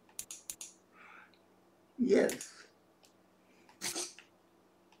 Yes.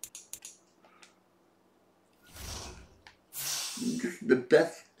 This is the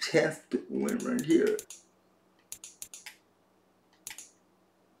best chance to win right here.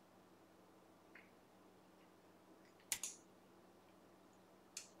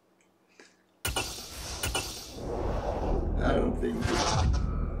 I don't think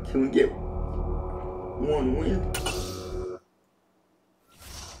we can we get one win?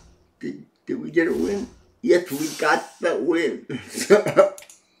 Did we get a win? Yes, we got the win.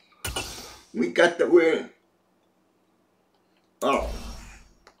 We got the win. Oh.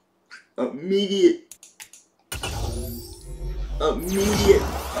 Immediate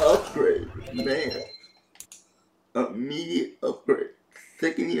upgrade, man. Immediate upgrade.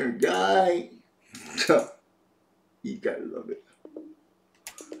 Second year guy. You gotta love it.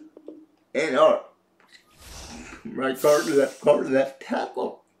 And our right guard, left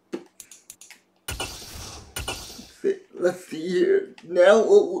tackle. Let's see here. Now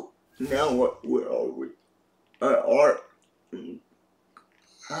what? Where are we?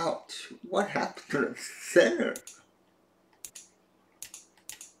 Ouch! What happened to the center?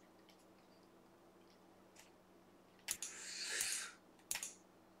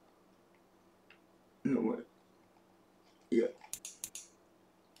 You know what? Yeah.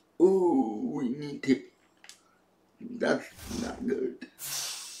 Ooh, we need to. That's not good.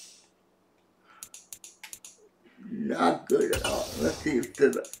 Not good at all. Let's see if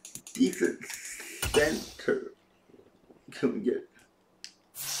there's a decent center. Can we get?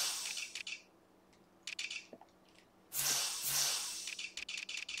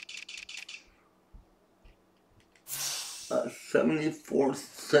 74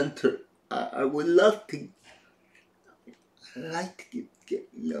 center. I would love to. I like to get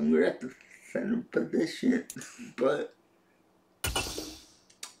younger at the center position, but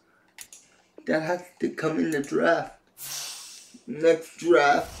That has to come in the draft. Next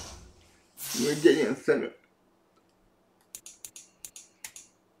draft, we're getting a center.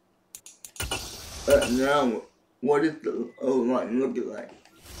 Now, what is the O-line looking like?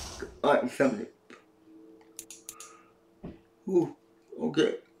 Alright, 70. Ooh,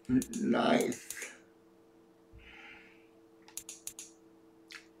 okay, nice.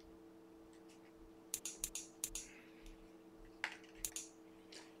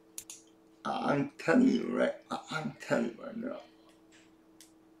 I'm telling you right now.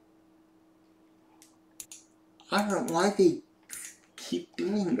 I don't know why they keep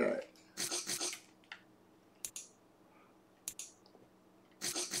doing that.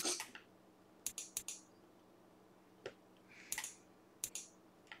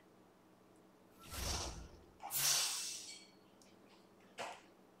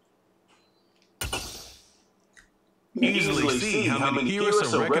 Easily see how many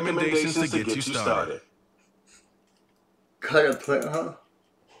heroes or recommendations to get you started. Cut a play, huh?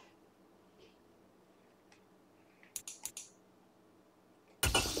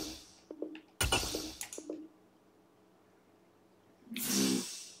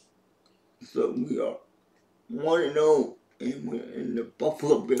 So we are 1-0 and we're in the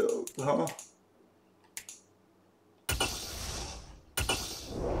Buffalo Bills, huh?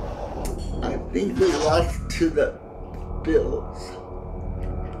 I think we lost to the Bills.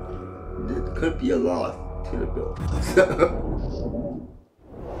 This could be a loss to the Bills.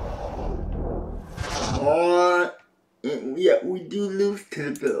 And yeah, we do lose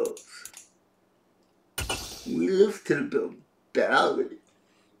to the Bills. We lose to the Bills badly.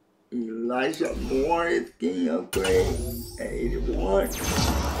 Elijah Moore is getting upgraded at 81.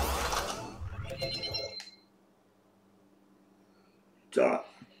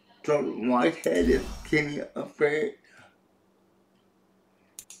 Jordan Whitehead is getting upgraded.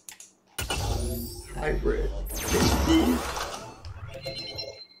 Hybrid safety.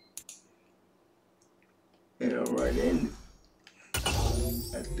 And a right end.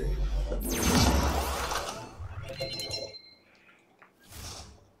 That's it.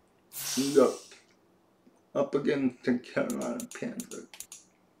 We go up against the Carolina Panthers.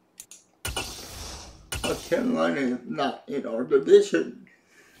 Carolina is not in our division.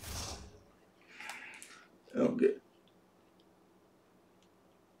 Okay.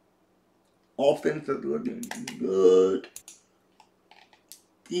 Offense is looking good.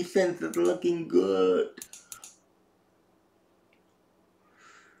 Defense is looking good.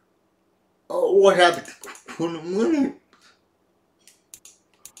 Oh, what happened to Quinn Williams?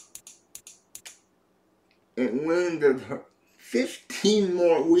 And Williams is 15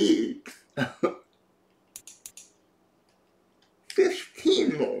 more weeks.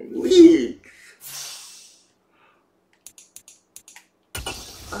 15 more weeks.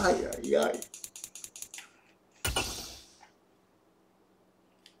 Ay, ay, ay.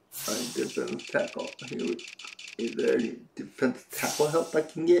 Defense tackle. Is there any defense tackle help I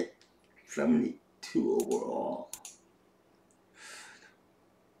can get? 72 overall.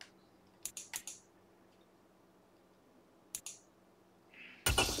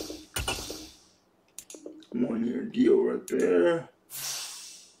 One-year deal right there.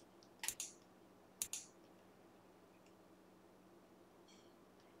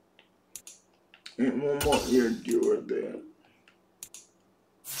 And one more year deal right there.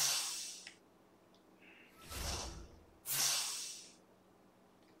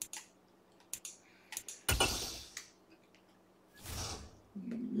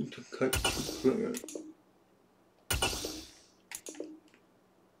 Need to cut to clear.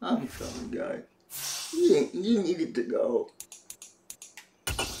 I'm sorry, guys. You needed to go.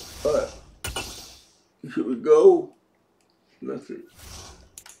 But here we go. Let's see.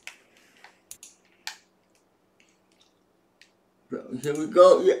 So here we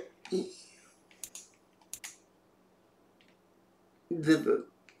go. Yeah. This is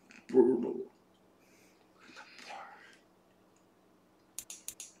brutal.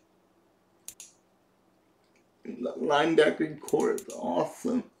 The linebacker core is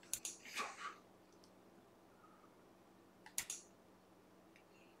awesome.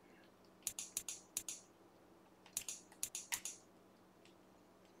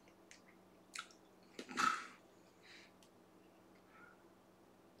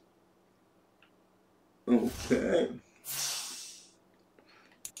 Okay.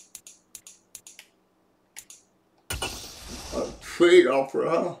 A trade offer,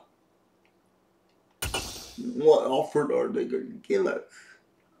 huh? What offer are they going to give us?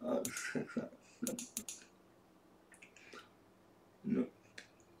 No.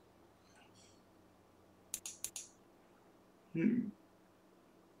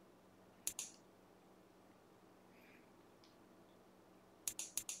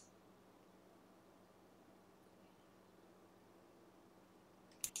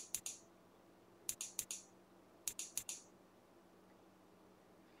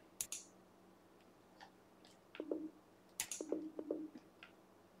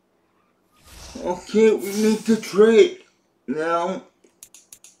 Okay, we need to trade. Now,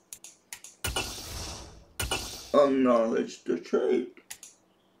 acknowledge the trade.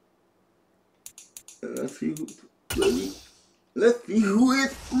 And let's see who's ready. Let's see who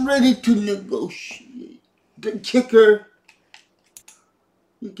is ready to negotiate. The kicker.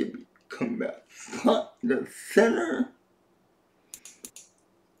 He can come back front, the center.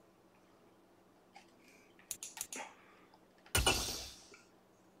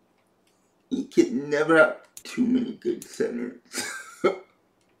 He can never have too many good centers.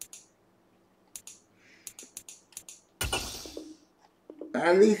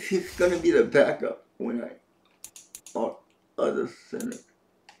 At least he's gonna be the backup when I on other center.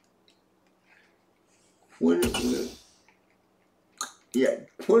 Quentin Williams. Yeah,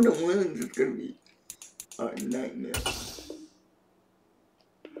 Quentin Williams is gonna be a nightmare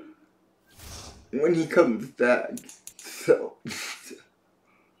when he comes back. So,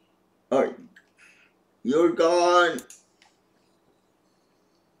 alright, you're gone.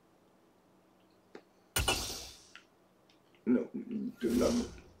 No, do nothing.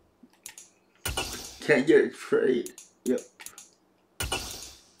 Can't get a trade. Yep.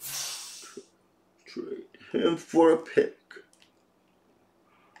 Trade him for a pick.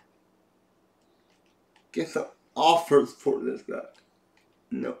 Get some offers for this guy.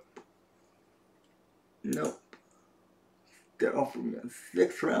 Nope. Nope. They're offering me a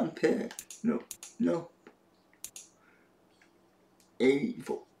 6th round pick. Nope. Nope.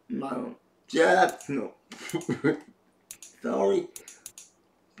 84 Mount Jacks. Nope. Sorry,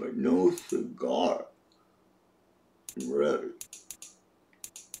 but no cigar. Really.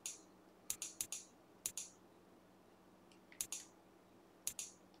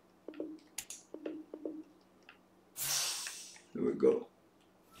 Here we go.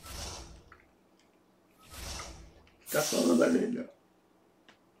 That's all about it now.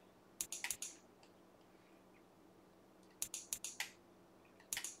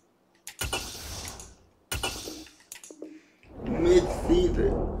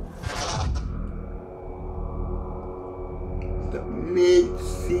 Mid-season. The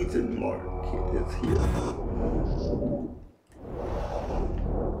mid-season market is here.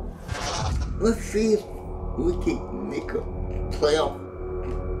 Let's see if we can make a playoff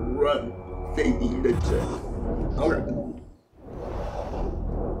run saving the Jets. Alright.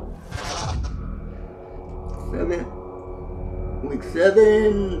 7. Week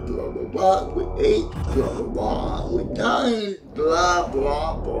 7, blah blah blah. Week 8, blah blah blah. Week 9, blah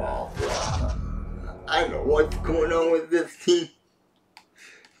blah blah blah. I don't know what's going on with this team.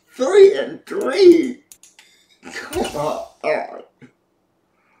 3-3. Come on.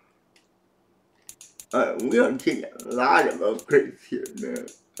 We are taking a lot of upgrades here, man.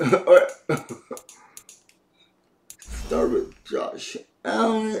 Start with Josh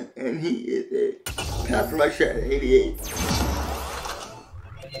Allen, and he is a pass rusher at 88.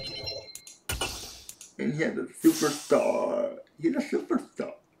 And he has a superstar. He's a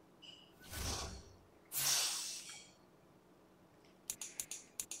superstar.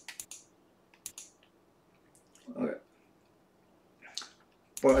 Okay.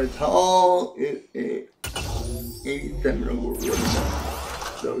 Bartal is a 87 overall running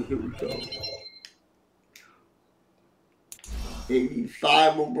back. So here we go.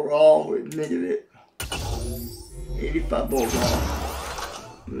 85 overall with negative. 85 overall.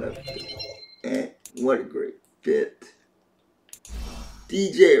 Left. And what a great fit.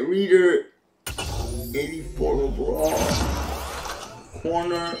 DJ Reader. 84 overall.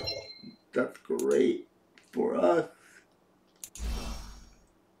 Corner. That's great for us.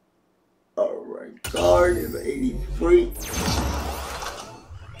 Alright, guard is 83.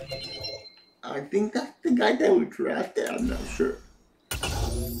 I think that's the guy that we drafted, I'm not sure.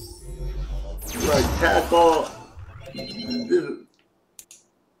 Right tackle. This is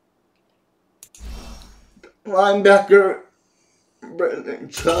linebacker. Brendan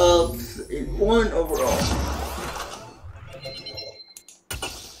Chubbs, 81 overall.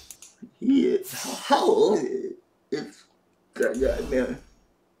 He is, how old is that guy, man?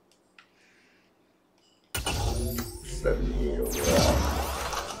 78 overall.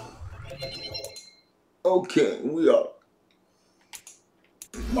 Okay, we are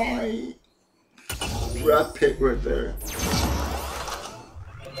my draft pick right there.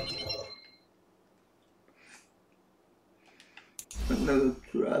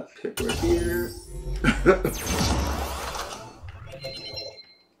 draft pick right here.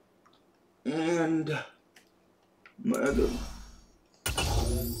 And my other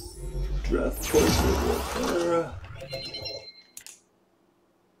draft choices right there.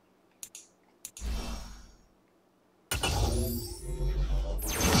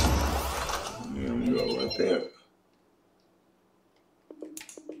 And we go right there.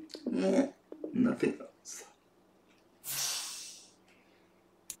 Yeah, nothing else.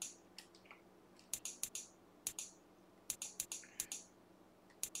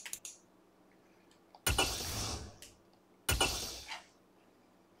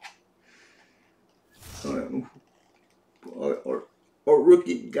 Our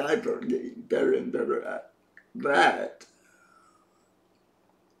rookie guys are getting better and better at that.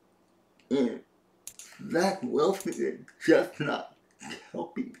 And Zach Wilson is just not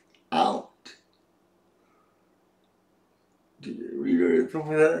helping out. DJ Reader is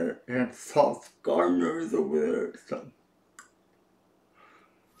over there, and Sauce Gardner is over there.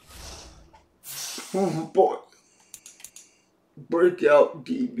 Oh boy. Breakout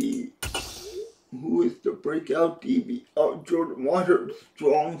DB. Who is the breakout DB? Oh, Jordan Waters,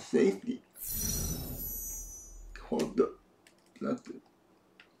 strong safety. Hold up. That's it.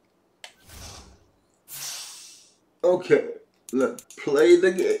 Okay, let's play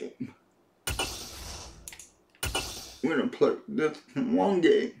the game. We're gonna play this one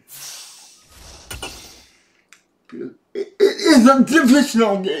game. It is a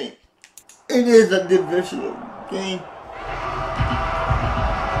divisional game. It is a divisional game.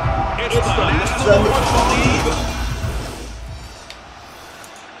 It's the National Football League.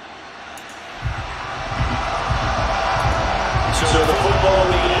 So the Football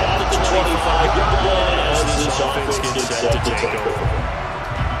League at the 25-yard line as this offense gets set to take over.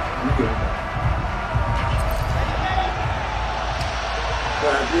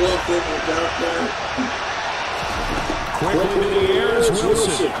 Quickly to the air is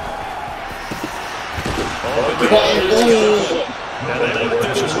Wilson. And they put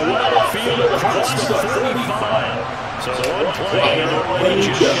this as well. Field across the 35. So one play and already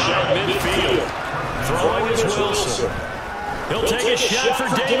just shot midfield. Throwing is Wilson. He'll take a shot for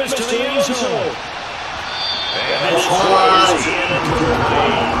Davis to the end zone. And this one is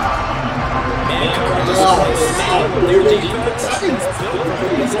incomplete. Their defense is built for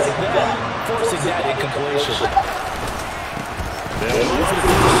plays like that, forcing that incompletion. And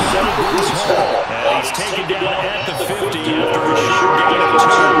he's taken down at the 50 after a short gain of 2.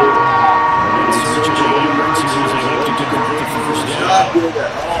 And searching the yards, he was able to convert the first down.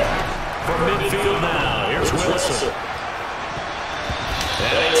 From midfield now, here's Wilson.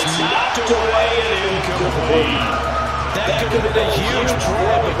 And it's knocked away and incomplete. That could have been a huge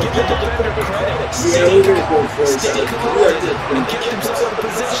play, but give the defender credit. Stay collected and kept himself in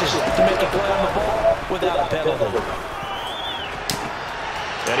position to make a play on the ball without penalty.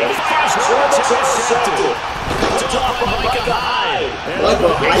 And he fires one, it's intercepted. Picked off by Micah Hyde.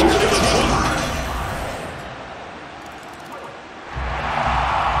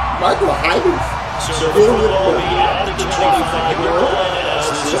 Michael Hyde. So the football will be at the 25-yard line as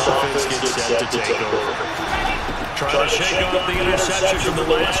this offense gets set to take over. Trying to shake off the interception from the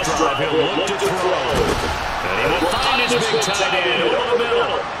last drive. He'll look to throw. And he will find his big tight end over the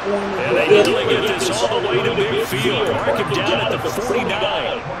middle. And they nearly get this all the way to midfield. Mark him down at the 49.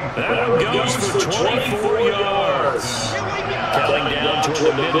 That one goes for 24 yards. Counting down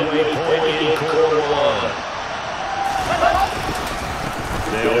toward the midway point in quarter one.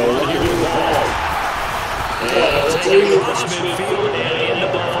 They'll run here with the ball. And they'll take it across midfield and into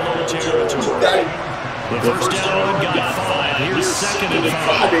Buffalo territory. The first down run got 5. Here's second and 5.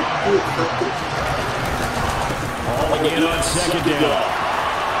 All again on second down.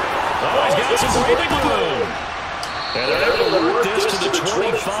 Oh, he's got some breathing room. And they're able to work this to the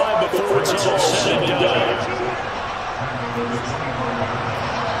 25 before it's all said and done.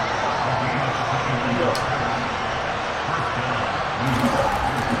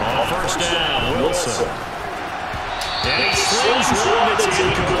 On first down, Wilson. And he slings one that's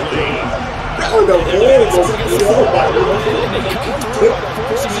incomplete.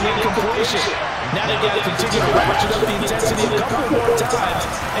 Forcing an incompletion. Now they've got to continue to ratchet up the intensity a couple more times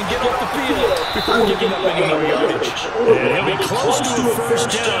and get off the field before giving up any more yardage. And he'll be close to a first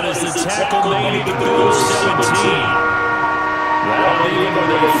down as the tackle made at the Bills 17. That'll leave him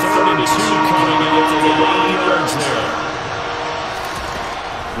with a 3rd and 2 coming up to the 8 yards there.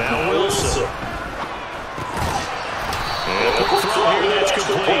 Now Wilson. And a quick throw here that's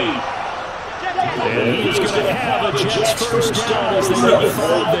complete. And he's going to have a Jets first down as they get 5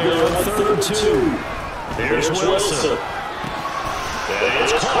 there on 3rd and 2. Here's Wilson. And it's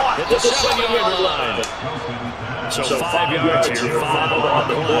is caught at the 7-yard line. So 5 yards here, 5 on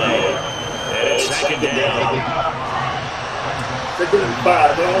the play. And it's second down. Second and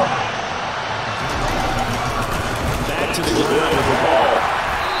 5, huh? Back to the ground with the ball.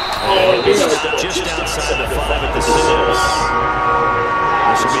 And it's just outside the 5 at the 6.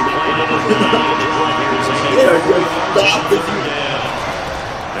 This will be played over the drive here as they get 4 yards down.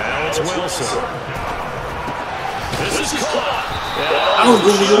 Now it's Wilson. This is caught. I was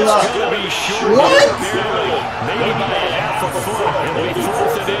going to get It's going to be short. What? Maybe by a half a foot. It'll be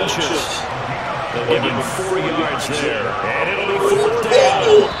 4th and inches. They'll give him 4 yards there. And it'll be 4th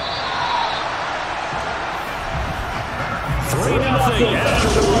down. 3-0 after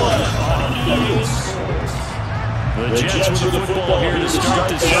the run on Eagles. The Jets with the football here to start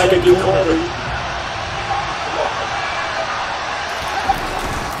the second quarter.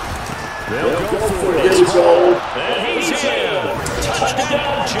 They'll go for it. And he's in.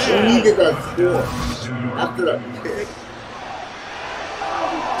 Touchdown, Jets. We needed that score after that pick.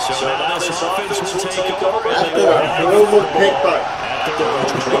 So now this offense will take over. After that horrible pick back. At the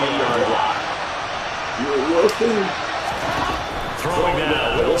 20-yard line. You're working. Throwing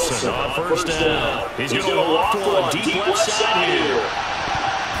down Wilson on first down. He's going to walk one deep left side here.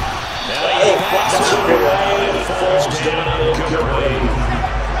 Now he passes away and falls down incomplete.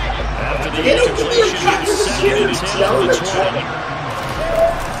 After the incompletion, it's 2nd and 10 from the 20.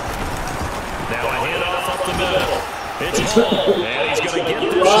 Now a handoff up the middle. It's Hall, and he's going to get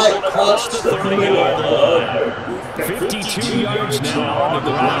this across the 30-yard line. 52 yards now on the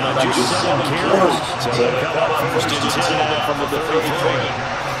ground on just 7 carries. So they'll come up 1st and 10 now from the 33.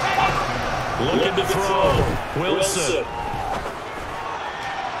 Looking to throw. Wilson.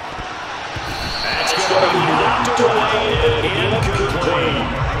 That's going to be knocked away and incomplete.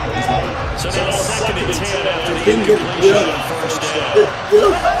 So now 2nd and 10 after the incompletion on first down.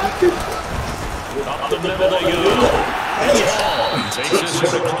 Up the middle they go. It's Hall. Takes this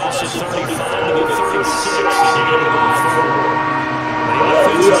one across the 35 to the 36 to get it going forward. The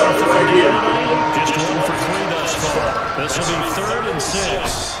offense is on 3rd down. Just 1 for 3 thus far. This will be 3rd and 6.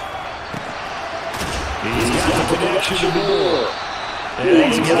 He's got the connection to Moore.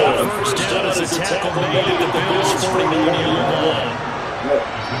 And he's got a first down as a tackle made at the Bills' 49-yard line.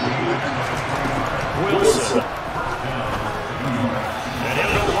 Wilson. And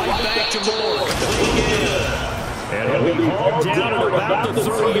he'll go right back to Moore. Complete again. And he'll be hauled down at about the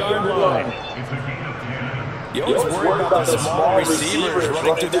 30-yard line. You always worry about the small receivers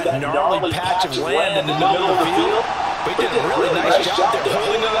running through that gnarly patch of land in the middle of the field. But he did a really nice job there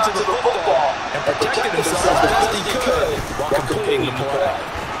holding on to the football and protecting himself as best he could while completing the play.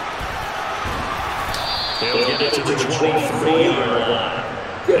 They'll get it to the 23-yard line.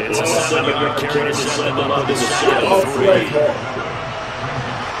 It's a 7-yard carry to set them up with a 2nd and 3.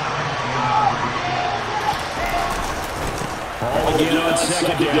 Hall again on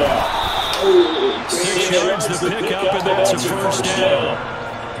 2nd down. 6 yards to pick up, and that's a first down.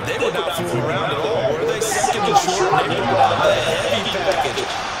 They were not fooling around at all, were they? 2nd and short, they brought out the heavy package.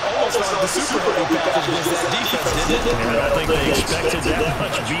 Almost like the super heavy package was that defense, didn't it? And I think they expected that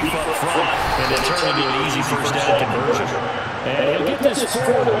much beef up front, and it turned into an easy first down conversion. And he'll get this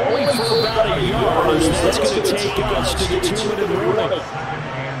forward only for about a yard, as that's going to take us to the 2-minute warning.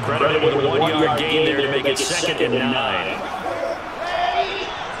 Credited with a 1-yard gain there to make it 2nd and 9.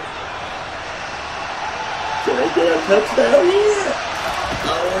 Can I get a touchdown here?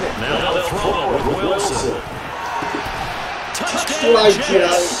 Now they'll throw with Wilson. Touchdown, Right,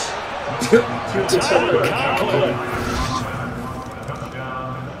 Jets. Tyler Conklin.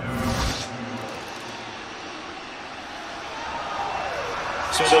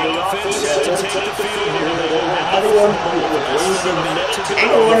 So the offense has to take the field here. They will have the football with less than a minute to I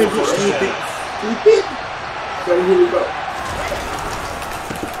don't want to do anything stupid. So here we go.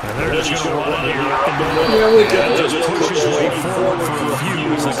 And they're just going to run here up the middle. And just push his way forward for a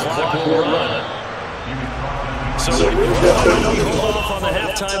few as the clock will run. So we hold off on the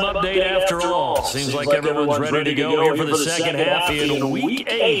halftime update after all. Seems like everyone's ready to go here for the second half in Week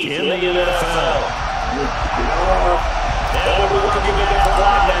 8 in the NFL. And we're welcoming you back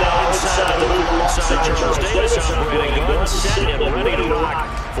live now inside the booth alongside Charles Davis operating gun set and ready to rock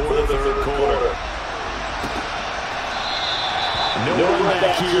for the 3rd quarter. No one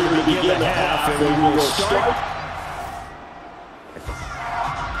back here to begin the half, and we will start.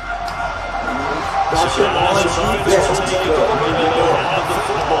 So now this offense will take over, and they'll have the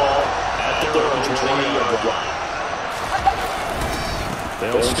football at their own 20-yard line.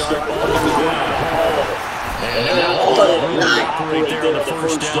 They'll start all the way. And now Hall will operate there on the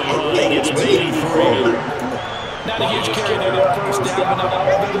first down line. It's made 3. Not a huge carry there on first down, but not all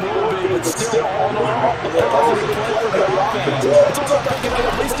of them will be. But still, all in all, a positive play for the offense. It's all about picking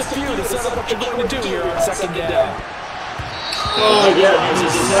up at least a few to set up what you're going to do here on second down. Oh, yeah, he's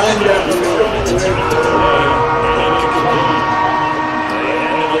a sign down the middle.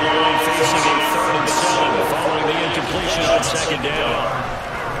 Facing a 3rd and 7 following the incompletion on second down.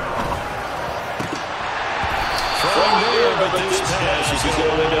 Throwing there, but this pass is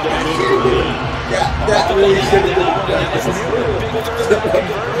going into the That really should have been done. It's nearly a big third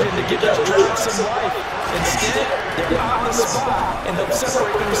conversion to get that drive some life. Instead, they're on the spot and help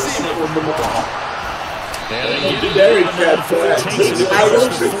separate the receiver from the ball. Very bad play. I don't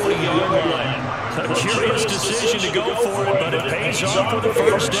think 40-yard line. A curious decision to go for it, but it pays off for the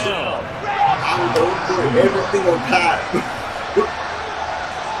first down. I'm going for everything on time.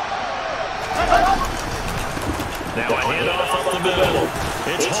 Now a handoff up the middle.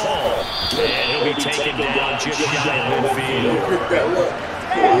 It's Hall. And he'll be taken down just shy of midfield. A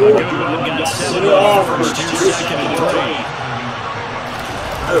good run got 7 off first, 2nd and 3.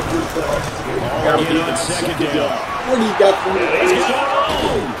 Hall get on second down. What do you got for me?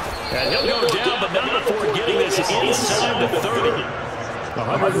 And he'll go down, but not before getting this inside the 30.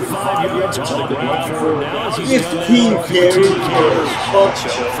 105 yards on the ground for him now as he's done that 15 carries.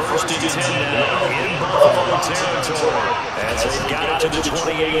 So 1st and 10 now in Buffalo territory as they got it to the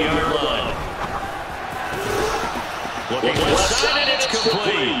 28-yard line. Looking left side and it's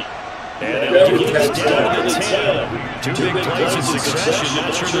complete. And they'll get this down to the 10. 2 big plays in succession.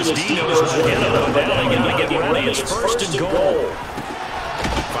 Not sure this D knows how to get it, but now they got to get ready. It's 1st and goal.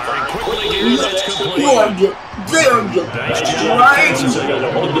 Firing quickly here, that's complete. Nice job defensively to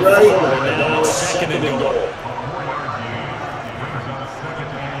hold the fort, and now it's 2nd and goal.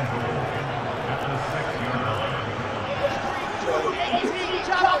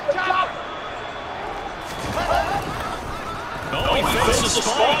 Oh, he fakes the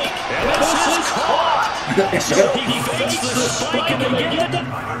spike, and this is caught. So he fakes the spike and they get it.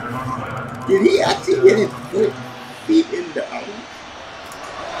 Did he actually get his feet in the out?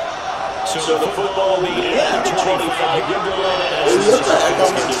 So the football will be at the 25-yard line as It looks like I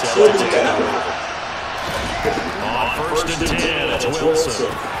got my foot in the out. on 1st and 10, it's Wilson.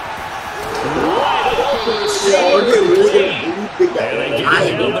 And they get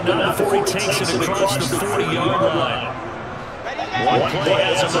it down, but not before he takes it across the 40-yard line. One play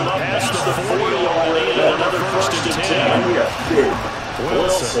has him past the 40-yard line and another 1st and 10.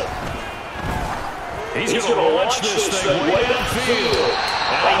 Wilson. He's going to launch this thing way upfield.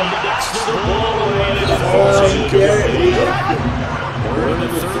 And he knocks the ball away and it falls incomplete. We're in the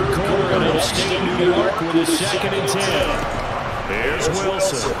 3rd quarter in upstate New York with a 2nd and 10. There's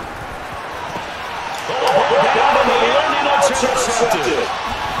Wilson. Down in the end and it's intercepted.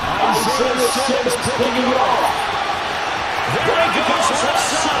 Isaiah Simmons picking him off. There he goes left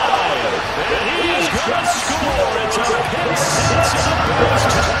side. And he is going to score. It's a pick 6 in the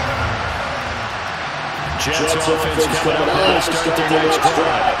first time. Jets offense coming up to start their next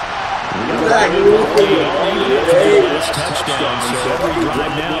drive. This touchdown, so every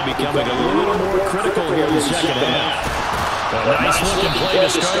drive now becoming a little more critical here in the second half. A nice looking play to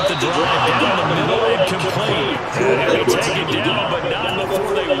start the drive down the middle and complete. And they take it down, but not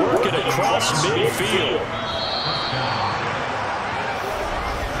before they work it across midfield.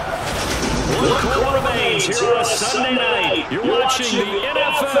 One quarter remains here on a Sunday night. You're watching the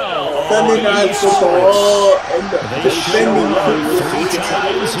NFL. Sunday night football and the defending 3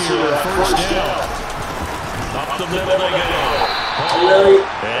 times here on 1st down. Up the middle they go. Really?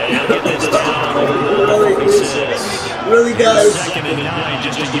 And he'll get this down on the 46. Really, guys? 2nd and 9,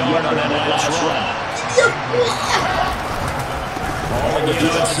 just a yard on that last run. Ball again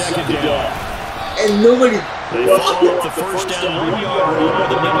on 2nd down. And nobody. They follow up the 1st down 1-yard run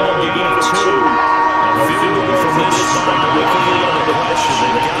with a minimum gain of 2. A field goal from this spot to make it the question.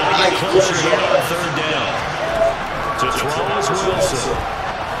 They've got to get closer here on 3rd down. To throw is Wilson.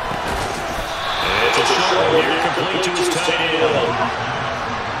 It's a short one here, complete to his tight end.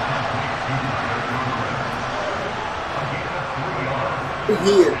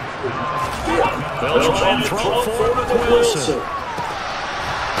 Here. They'll try and throw forward with Wilson.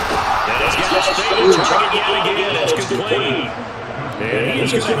 And he's got a straight target yet again. It's complete. And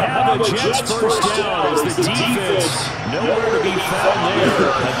he's going to have the Jets first down as the defense nowhere to be found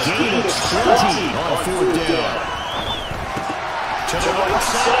there. A gain of 20 on 4th down. To the right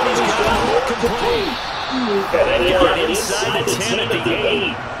side, he's got a more complete. And they got it inside the 10 at the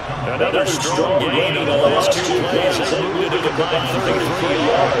 8. Another strong gain on the last 2 plays. They moved it a combined 33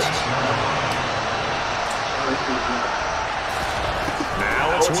 yards. Now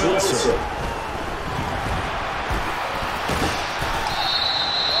it's Wilson.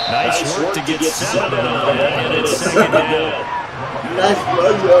 Nice work to get 7 on that, and it's second down. Nice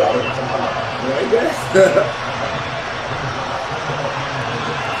run, I guess.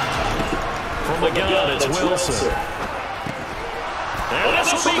 From the gun, it's Wilson. And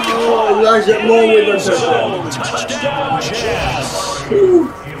this will be oh, Elijah Moore with a touchdown, Jazz.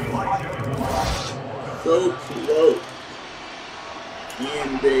 So close.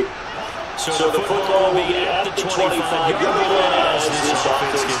 And they. So the football will be at the 25-yard line as this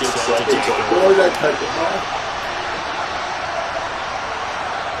offense gets set to take over. That touchdown.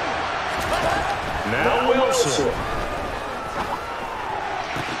 Now Wilson.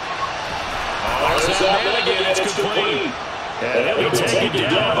 There's that man again, it's complete. And he'll be taken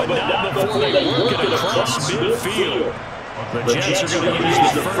down, but not before they work it across midfield. The Jets are going to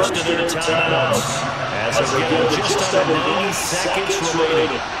use the first of their timeouts as they get just under 90 seconds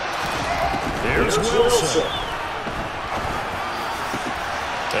remaining. Here's Wilson.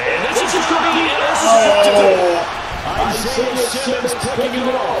 And this is going to be intercepted. Isaiah Simmons picking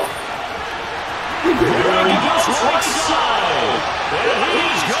it off. Here he goes right side. And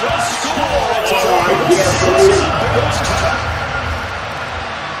he's going to score.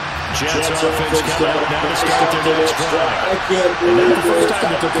 Jets offense coming out now to start their next drive. And that's the first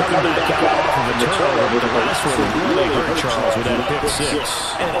time that they're coming back out off of a turnover, but the last one really hurt Charles with that pick 6.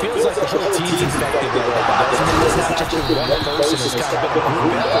 And it feels like the whole team's infected with that, doesn't it? It's not just one person, it's kind of been a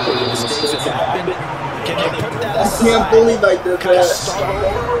group effort with mistakes that happen. Can they put that aside? I can't believe I did kind of that. start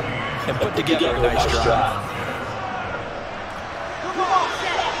over and put together a nice drive. Oh,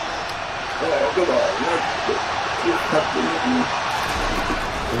 come on.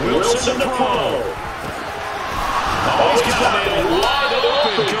 Wilson to throw. Oh, he's got it wide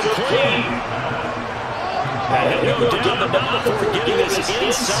open, complete. And he'll go down the down before getting this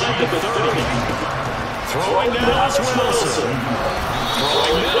inside the 30. Throwing now is Wilson.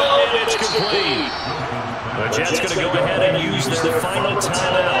 Throwing middle, and it's complete. The Jets going to go ahead and use their final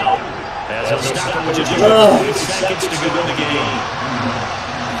timeout as they'll stop it with just 3 seconds to go in the game.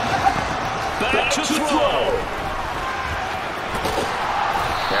 Back to throw.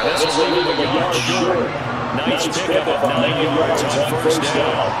 Now this will leave him a yard short. Nice pickup at 9 yards on first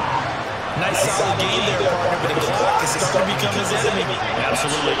down. Nice solid game there, partner, but the clock is starting to become his enemy.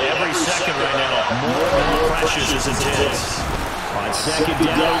 Absolutely, every second right now, more and more precious is intense. On second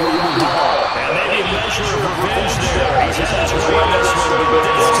down, and maybe a measure of revenge there. He's had his way on this one, but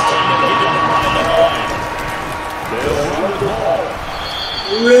this time they get him behind the line. They'll run the ball.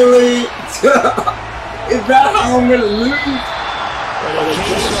 Really? Is that how I'm going to lose?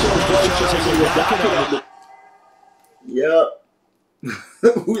 Yep.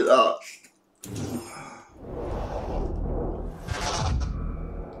 We lost.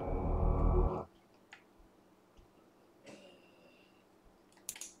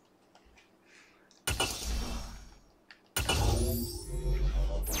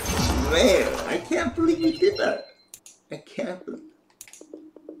 Man, I can't believe we did that. I can't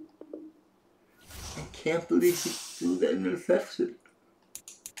believe he threw that interception.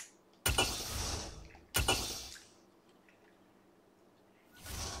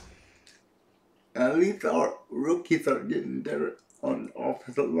 At least our rookies are getting better on the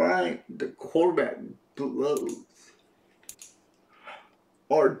offensive line. The quarterback blows.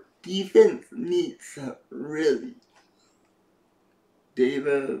 Our defense needs really.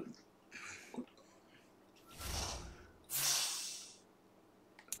 David.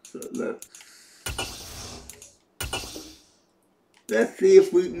 So let's see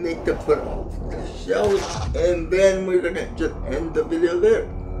if we make the playoffs, shall we? And then we're gonna just end the video there.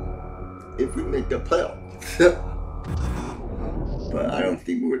 If we make the playoffs. But I don't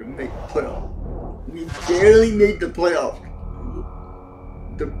think we're gonna make the playoffs. We barely made the playoffs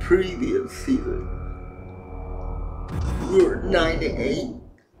the previous season. We were 9-8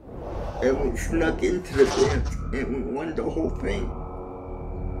 and we snuck into the dance and we won the whole thing.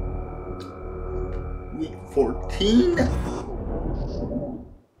 Week 14,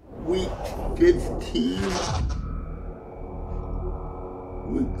 week 15,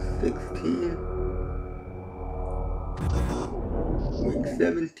 week 16, week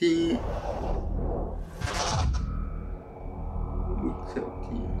 17, week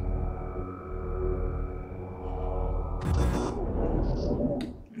 17,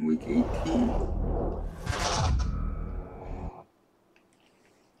 week 18,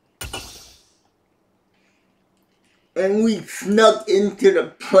 and we snuck into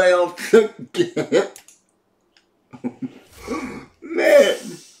the playoffs again. Man,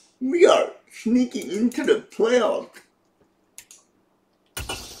 we are sneaking into the playoffs.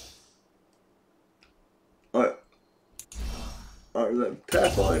 Our left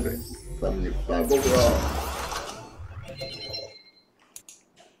tackle 75 overall.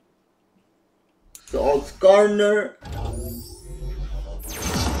 Sauce Gardner.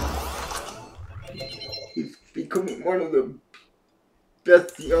 He's becoming one of the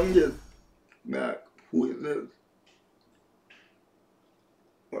best youngest back. Who is this?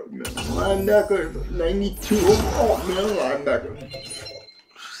 Linebacker is 92 overall. Man, linebacker.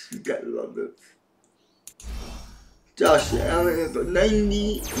 You gotta love this. Josh Allen is a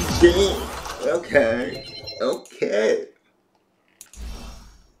 90. Dang. Okay.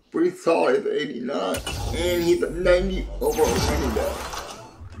 Pretty solid, 89. And he's a 90 overall running back.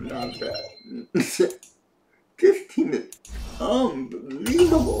 Not bad. This team is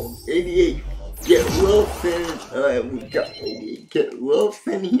unbelievable. 88. Get Wilson. We got 88. Get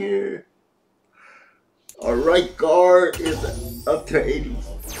Wilson here. Our right guard is up to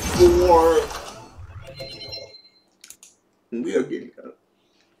 84. We are getting a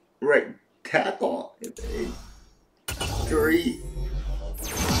right tackle at 83.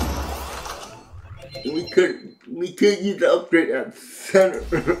 We could use the upgrade at center.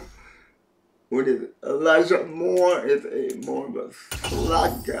 What is it? Elijah Moore is more of a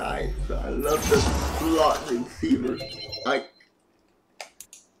slot guy. So I love the slot receiver.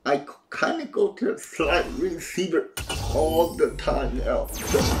 I kind of go to the slot receiver all the time now.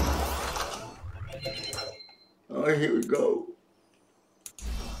 So. Oh, here we go.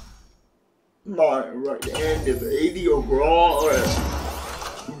 My right hand is 80 overall.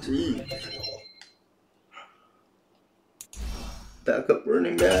 Jeez. Backup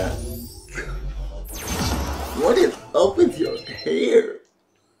running back. What is up with your hair?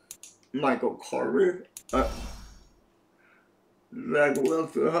 Michael Carter? Zach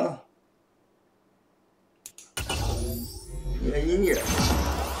Wilson, huh? Yeah, you need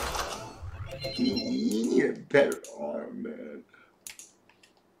a better arm, man.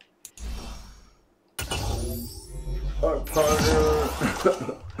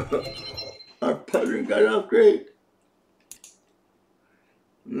 Our punter got an upgrade.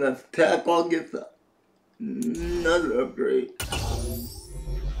 Left tackle gets another upgrade.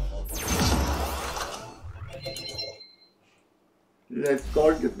 Left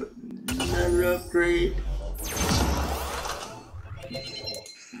guard gets another upgrade.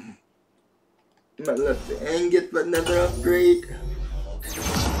 My left end gets another upgrade.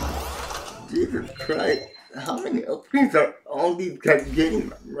 Jesus Christ. How many upgrades are all these guys getting?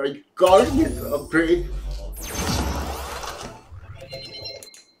 My right guard gets an upgrade.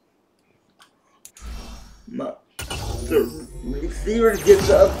 The receiver gets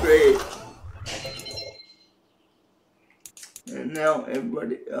the upgrade. And now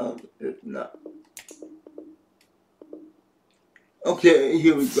everybody else is not. Okay,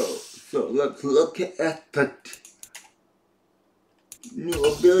 here we go. So let's look at the new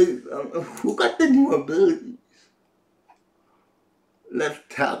abilities. Who got the new abilities? Left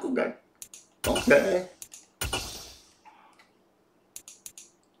tackle got. Okay.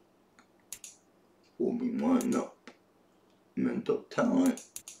 Fool me one, no. Mental talent.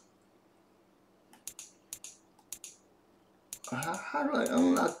 How do I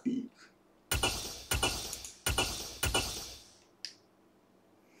unlock these?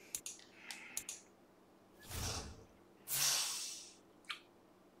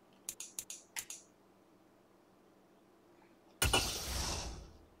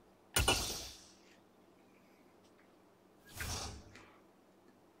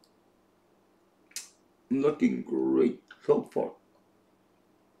 Looking great so far.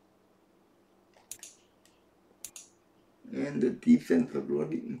 And the defense is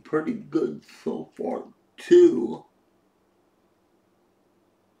looking pretty good so far too.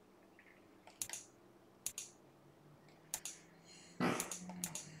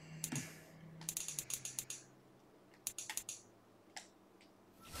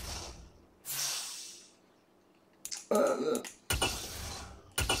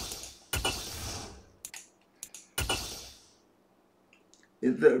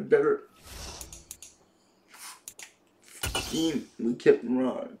 Is there a better scheme we kept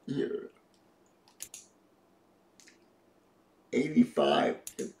running here? 85.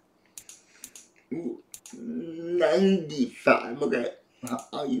 Ooh, 95. Okay,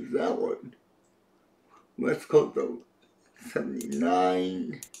 I'll use that one. West Coast though.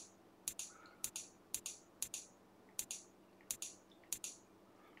 79.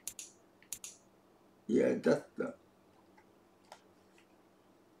 Yeah, that's the.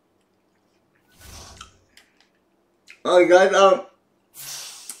 Alright guys,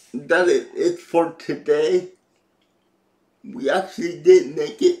 that is it for today. We actually did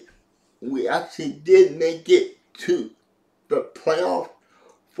make it. We actually did make it to the playoff.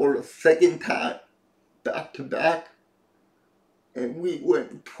 for the second time back to back, and we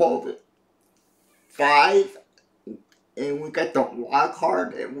went 12-5, and we got the wild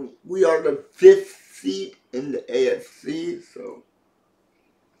card, and we are the 5th seed in the AFC. So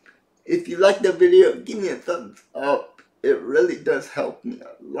if you like the video, give me a thumbs up. It really does help me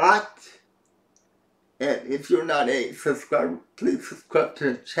a lot. And if you're not a subscriber, please subscribe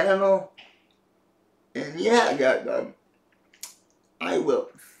to the channel. And yeah, guys, I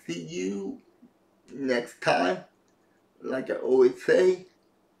will see you next time. Like I always say,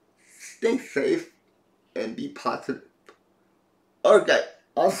 stay safe and be positive. Alright, guys,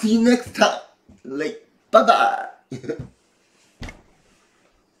 I'll see you next time. Bye-bye.